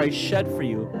Jesus Christ, shed for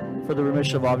you for the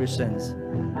remission of all your sins.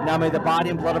 Now may the body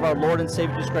and blood of our Lord and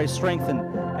Savior Jesus Christ strengthen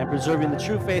and preserve you in the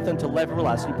true faith until life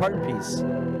everlasting. Depart in peace.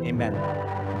 Amen.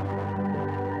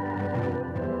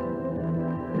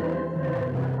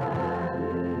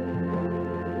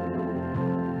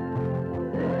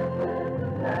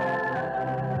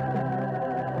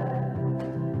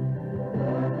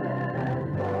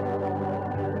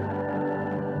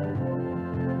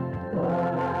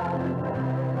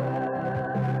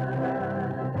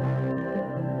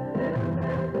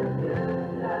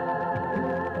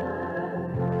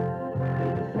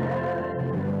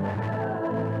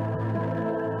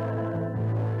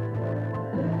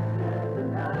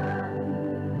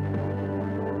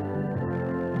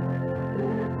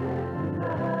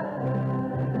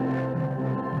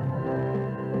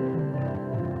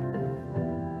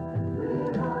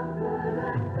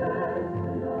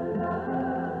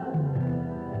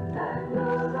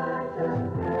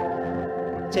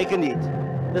 Take and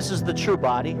eat. This is the true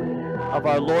body of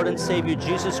our Lord and Savior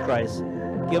Jesus Christ,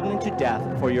 given into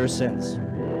death for your sins.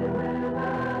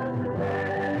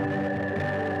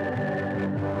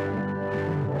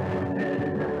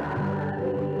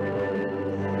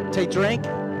 Take, drink.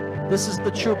 This is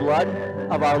the true blood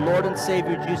of our Lord and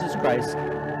Savior Jesus Christ,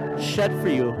 shed for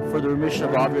you for the remission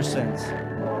of all of your sins.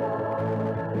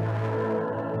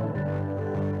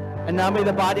 And now may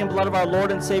the body and blood of our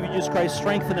Lord and Savior Jesus Christ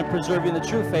strengthen and preserve you in the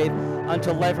true faith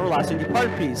until life everlasting. Depart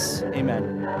in peace.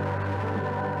 Amen.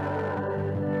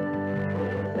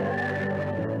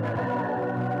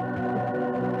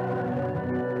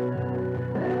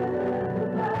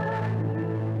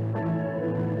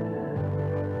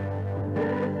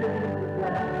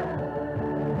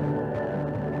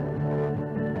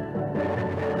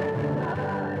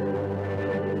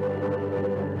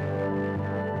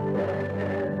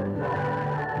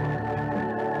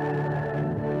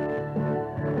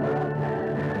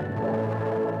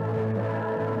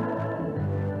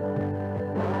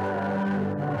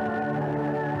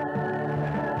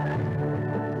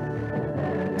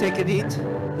 Take and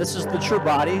eat. This is the true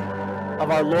body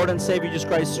of our Lord and Savior Jesus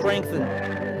Christ, strengthened.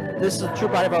 This is the true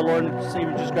body of our Lord and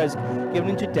Savior Jesus Christ, given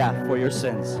into death for your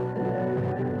sins.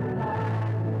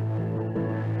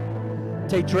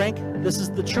 Take, drink. This is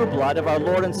the true blood of our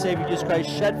Lord and Savior Jesus Christ,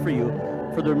 shed for you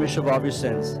for the remission of all of your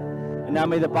sins. And now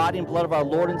may the body and blood of our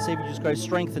Lord and Savior Jesus Christ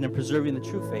strengthen and preserve you in the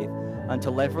true faith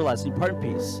until life everlasting. Depart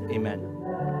in peace. Amen.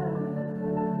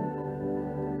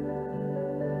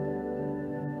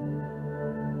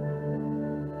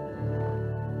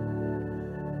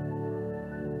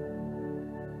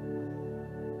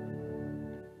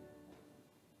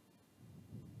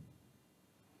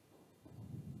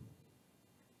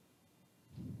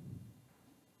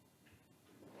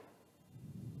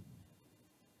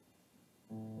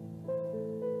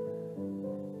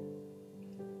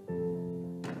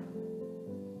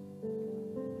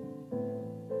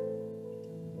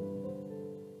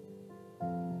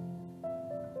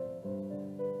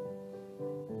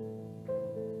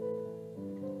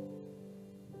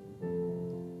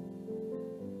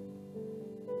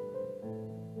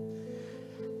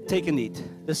 Take and eat.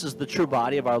 This is the true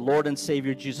body of our Lord and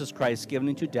Savior Jesus Christ, given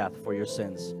into death for your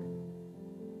sins.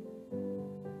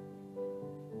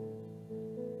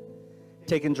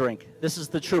 Take and drink. This is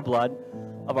the true blood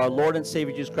of our Lord and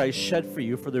Savior Jesus Christ, shed for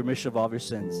you for the remission of all of your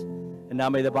sins. And now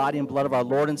may the body and blood of our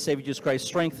Lord and Savior Jesus Christ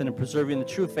strengthen and preserve you in the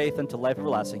true faith unto life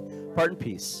everlasting. Part in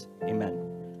peace. Amen.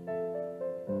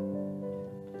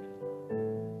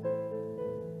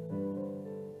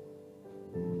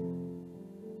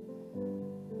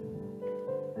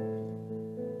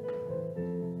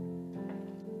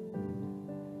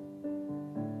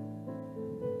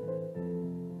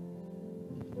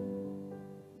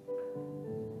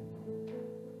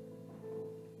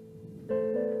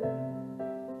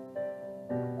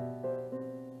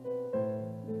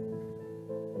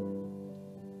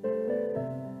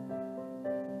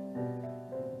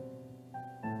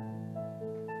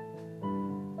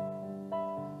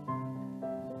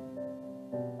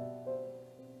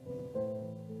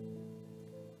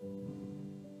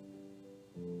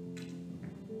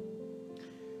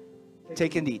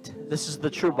 Take and eat. This is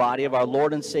the true body of our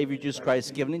Lord and Savior Jesus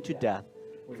Christ, given into death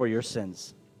for your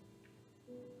sins.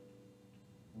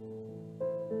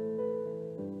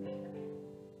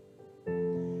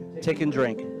 Take and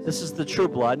drink. This is the true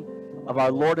blood of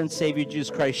our Lord and Savior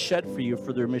Jesus Christ, shed for you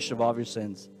for the remission of all of your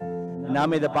sins. And now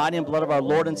may the body and blood of our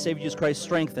Lord and Savior Jesus Christ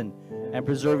strengthen and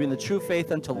preserve you in the true faith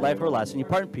until life everlasting. You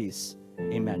part in peace.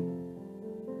 Amen.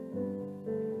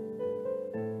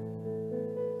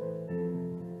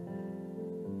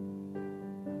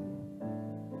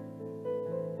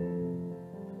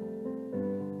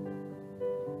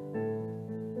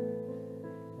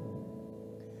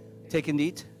 Take and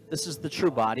eat. This is the true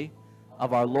body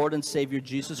of our Lord and Savior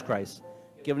Jesus Christ,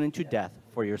 given into death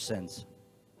for your sins.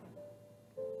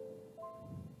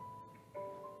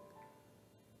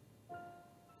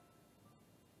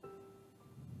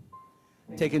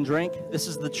 Take and drink. This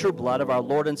is the true blood of our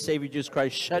Lord and Savior Jesus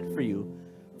Christ, shed for you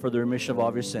for the remission of all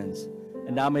of your sins.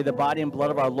 And now may the body and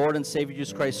blood of our Lord and Savior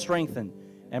Jesus Christ strengthen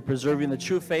and preserve you in the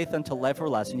true faith until life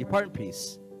everlasting. You part in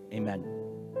peace. Amen.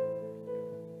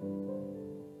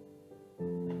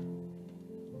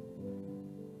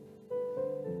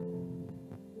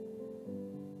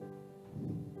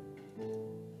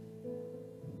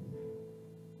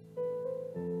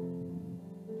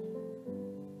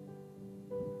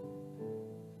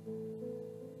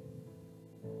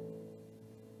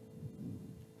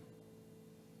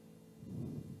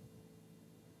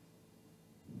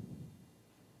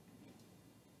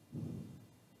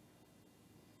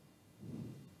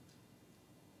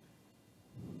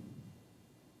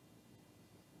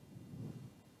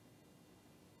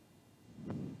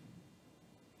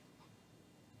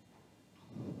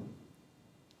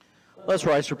 Let's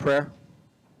rise for prayer.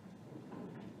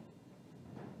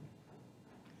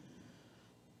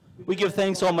 We give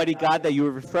thanks, Almighty God, that you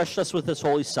have refreshed us with this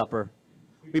Holy Supper.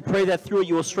 We pray that through it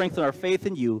you will strengthen our faith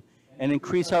in you and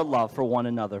increase our love for one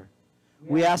another.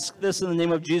 We ask this in the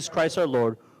name of Jesus Christ our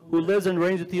Lord, who lives and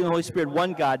reigns with you in the Holy Spirit,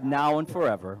 one God, now and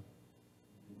forever.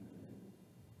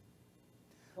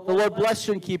 The Lord bless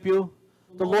you and keep you.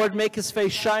 The Lord make his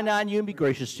face shine on you and be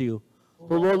gracious to you.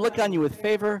 The Lord look on you with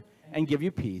favor and give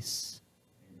you peace.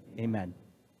 Amen.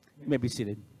 You may be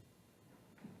seated.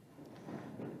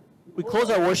 We close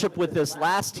our worship with this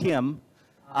last hymn,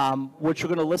 which we're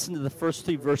going to listen to the first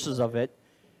 3 verses of it.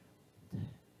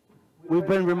 We've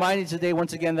been reminded today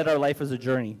once again that our life is a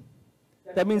journey.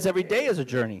 That means every day is a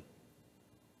journey.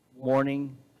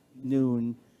 Morning,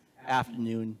 noon,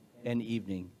 afternoon, and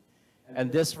evening.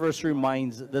 And this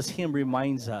hymn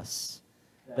reminds us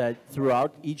that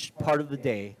throughout each part of the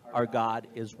day, our God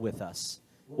is with us.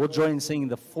 We'll join in singing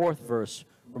the 4th verse,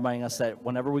 reminding us that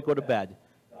whenever we go to bed,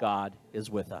 God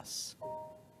is with us.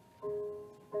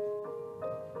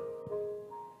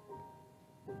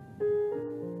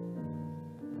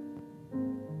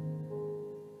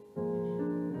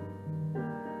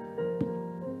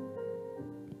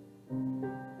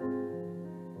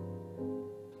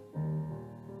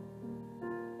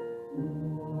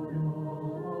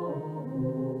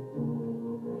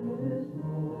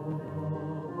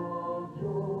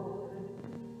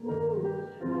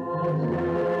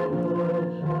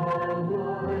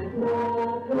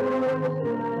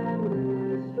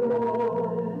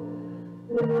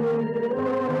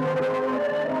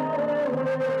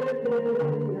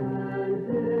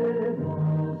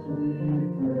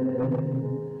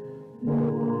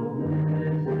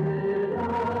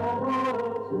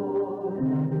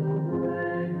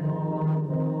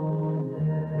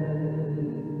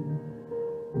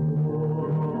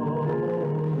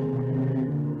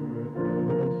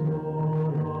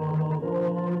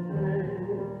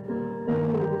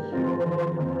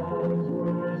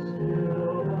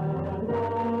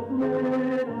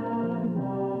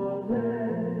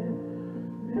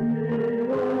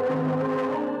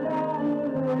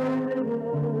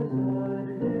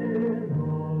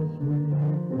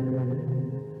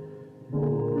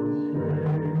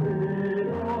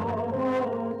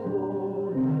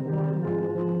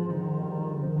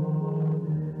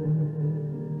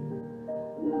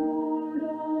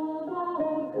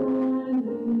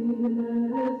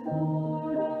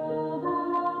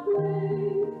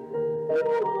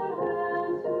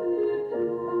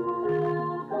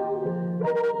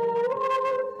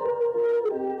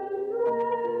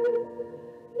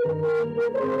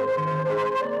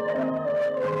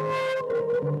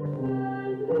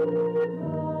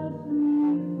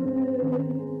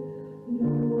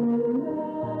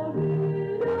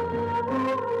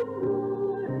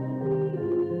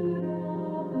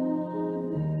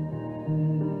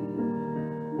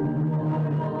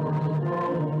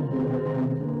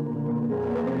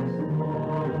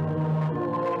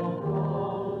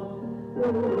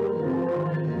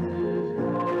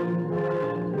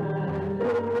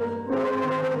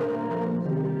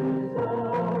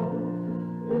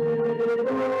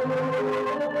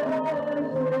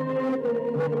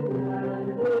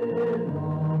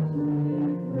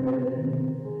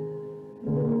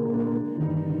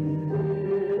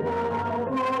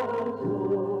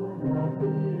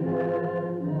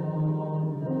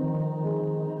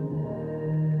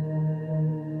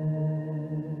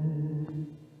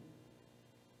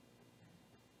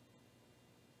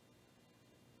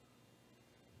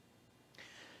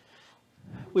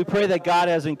 We pray that God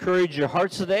has encouraged your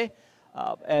hearts today,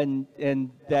 and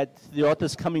that throughout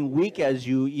this coming week, as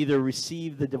you either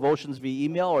receive the devotions via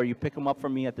email or you pick them up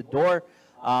from me at the door,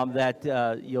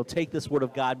 that you'll take this Word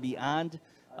of God beyond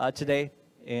today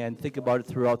and think about it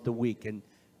throughout the week. And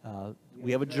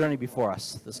we have a journey before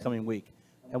us this coming week,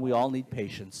 and we all need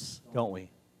patience, don't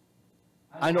we?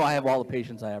 I know I have all the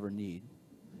patience I ever need.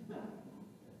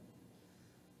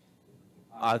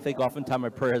 I think oftentimes my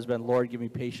prayer has been, Lord, give me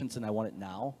patience, and I want it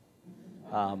now.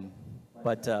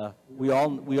 But we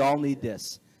all need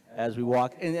this as we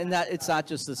walk. And that, it's not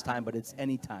just this time, but it's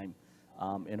any time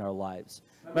in our lives.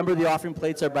 Remember, the offering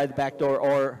plates are by the back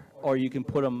door, or you can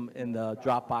put them in the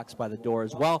drop box by the door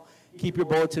as well. Keep your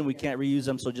bulletin. We can't reuse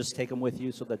them, so just take them with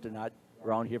you so that they're not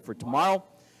around here for tomorrow.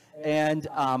 And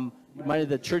reminder,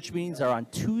 the church meetings are on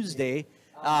Tuesday.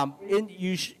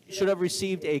 You should have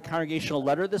received a congregational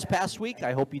letter this past week.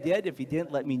 I hope you did. If you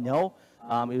didn't, let me know.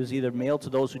 It was either mailed to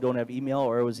those who don't have email,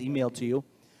 or it was emailed to you.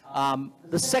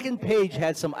 The second page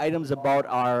had some items about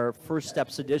our First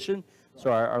Steps edition,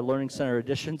 so our Learning Center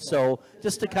edition. So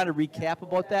just to kind of recap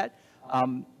about that,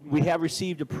 We have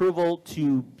received approval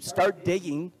to start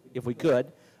digging, if we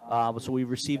could. So we've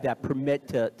received that permit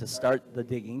to start the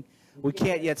digging. We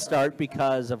can't yet start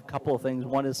because of a couple of things.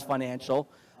 One is financial.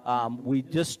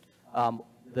 The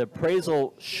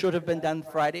appraisal should have been done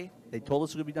Friday. They told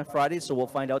us it would be done Friday, so we'll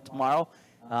find out tomorrow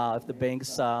if the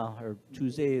banks, or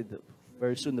Tuesday,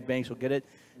 very soon the banks will get it.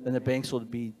 Then the banks will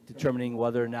be determining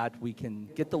whether or not we can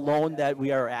get the loan that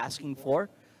we are asking for.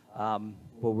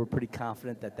 But we're pretty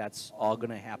confident that that's all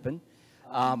going to happen.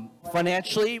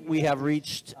 Financially, we have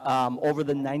reached over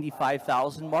the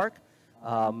 95,000 mark,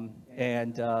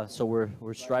 so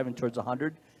we're striving towards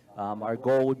 100. Our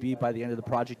goal would be by the end of the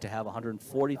project to have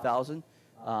 140,000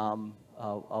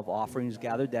 of offerings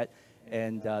gathered.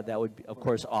 That would, of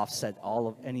course, offset all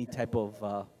of any type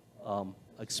of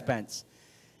expense.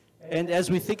 And as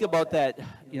we think about that,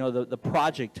 the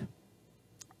project,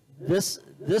 this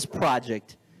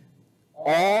project,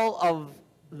 all of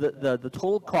the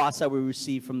total costs that we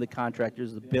receive from the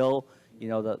contractors, the bill,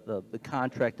 the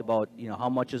contract about how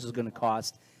much this is going to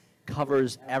cost,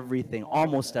 covers everything,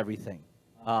 almost everything.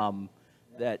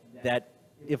 That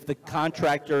if the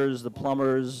contractors, the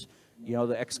plumbers,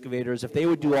 the excavators, if they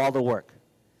would do all the work,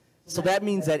 so that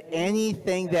means that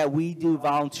anything that we do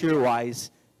volunteer-wise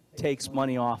takes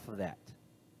money off of that.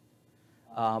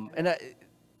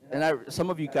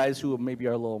 Some of you guys who maybe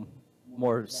are a little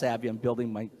more savvy on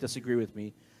building might disagree with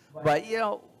me, but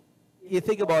you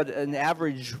think about an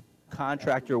average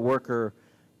contractor worker,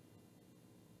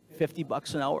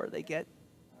 $50 an hour they get,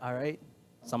 all right?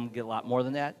 Some get a lot more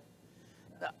than that.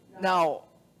 Now,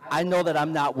 I know that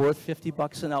I'm not worth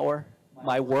 $50 an hour.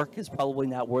 My work is probably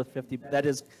not worth 50. That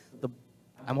is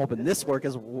I'm hoping this work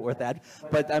is worth that,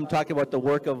 but I'm talking about the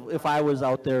work of if I was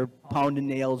out there pounding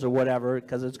nails or whatever,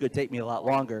 because it's going to take me a lot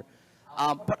longer.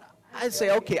 But I'd say,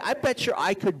 okay, I bet you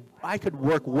I could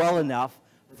work well enough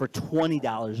for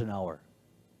 $20 an hour.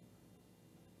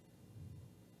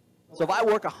 So if I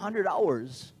work 100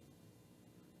 hours,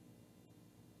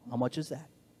 how much is that?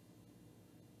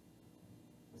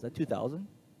 Is that $2,000?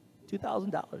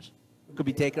 $2,000 could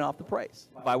be taken off the price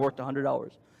if I worked 100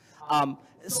 hours.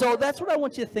 So that's what I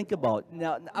want you to think about.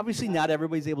 Now, obviously, not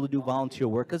everybody's able to do volunteer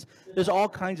work because there's all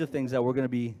kinds of things that we're going to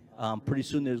be, pretty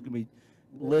soon there's going to be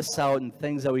lists out and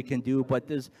things that we can do, but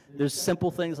there's simple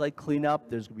things like cleanup,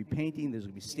 there's going to be painting, there's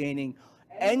going to be staining.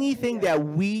 Anything that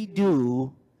we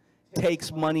do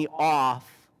takes money off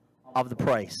of the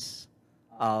price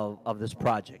of this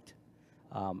project.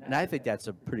 And I think that's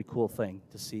a pretty cool thing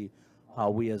to see how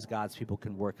we as God's people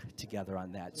can work together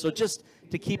on that. So just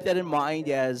to keep that in mind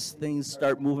as things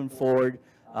start moving forward,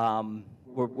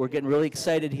 we're getting really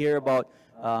excited here about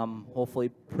hopefully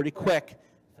pretty quick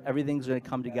everything's going to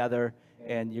come together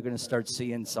and you're going to start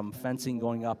seeing some fencing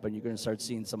going up and you're going to start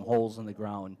seeing some holes in the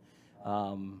ground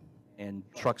and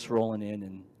trucks rolling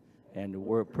in, and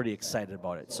we're pretty excited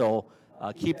about it. So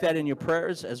keep that in your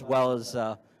prayers, as well as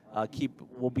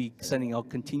we'll be sending out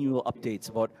continual updates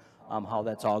about how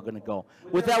that's all going to go.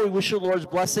 With that, we wish you the Lord's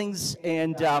blessings,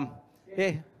 and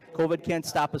hey, COVID can't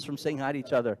stop us from saying hi to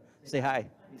each other. Say hi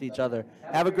to each other.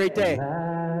 Have a great day.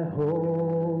 My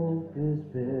hope is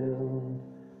built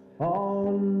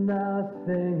on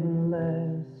nothing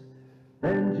less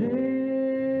than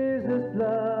Jesus'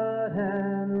 blood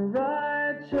and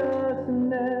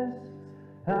righteousness.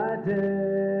 I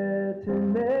dare to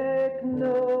make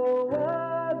no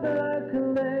other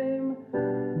claim,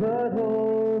 but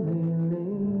only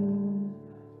lean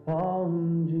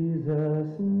on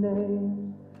Jesus'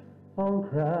 name, on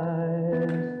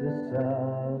Christ the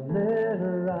solid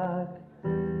rock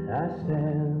I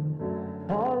stand.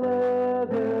 All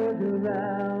other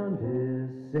ground is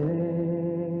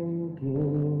sinking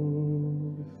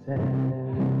sand.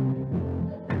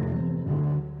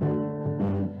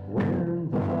 When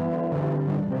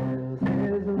dawn veils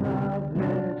his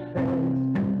lovely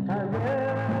face, I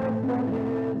rest on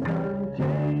his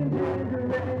unchanging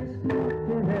grace.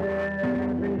 In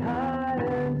every high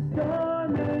and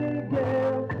stormy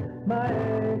gale, my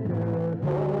anchor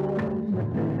holds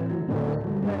within the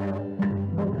mail.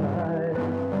 On Christ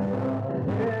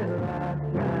solid rock I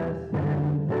stand.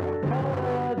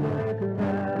 All other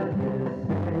ground is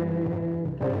sinking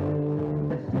sand.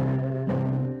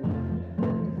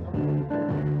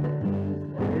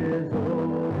 His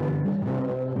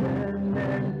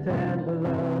covenant and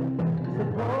blood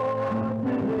support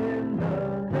me in the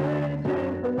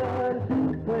raging flood.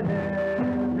 When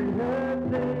every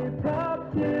earthly prop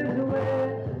gives way,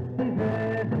 He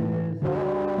then is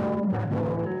all my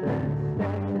hope and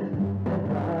stay. On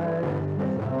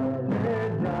Christ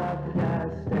solid rock I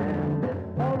stand.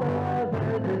 All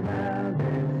other ground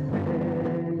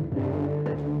is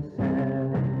sinking sand.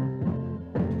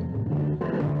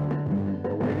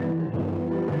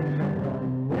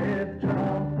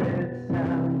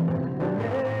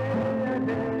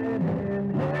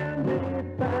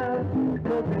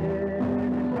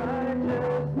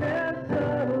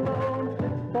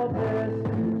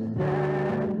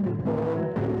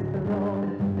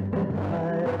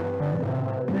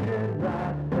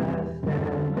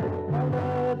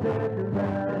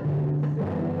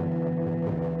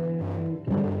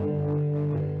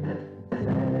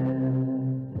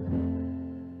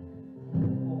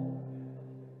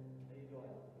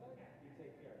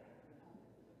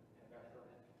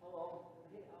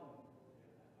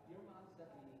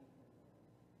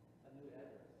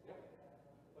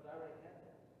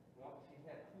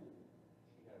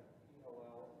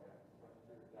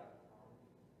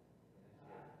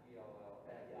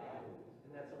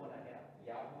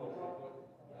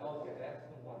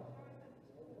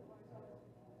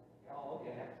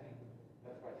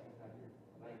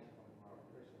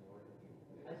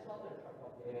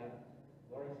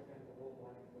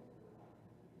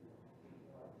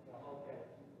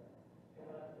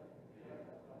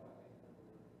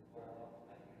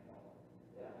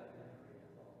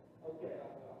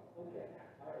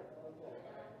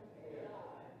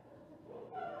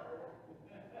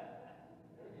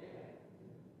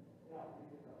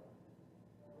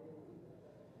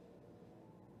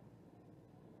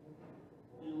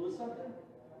 Did you lose something?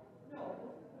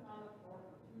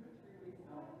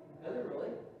 Is it really?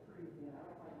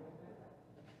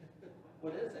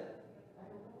 What is it?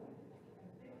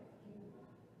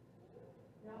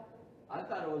 I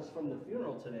thought it was from the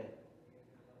funeral today.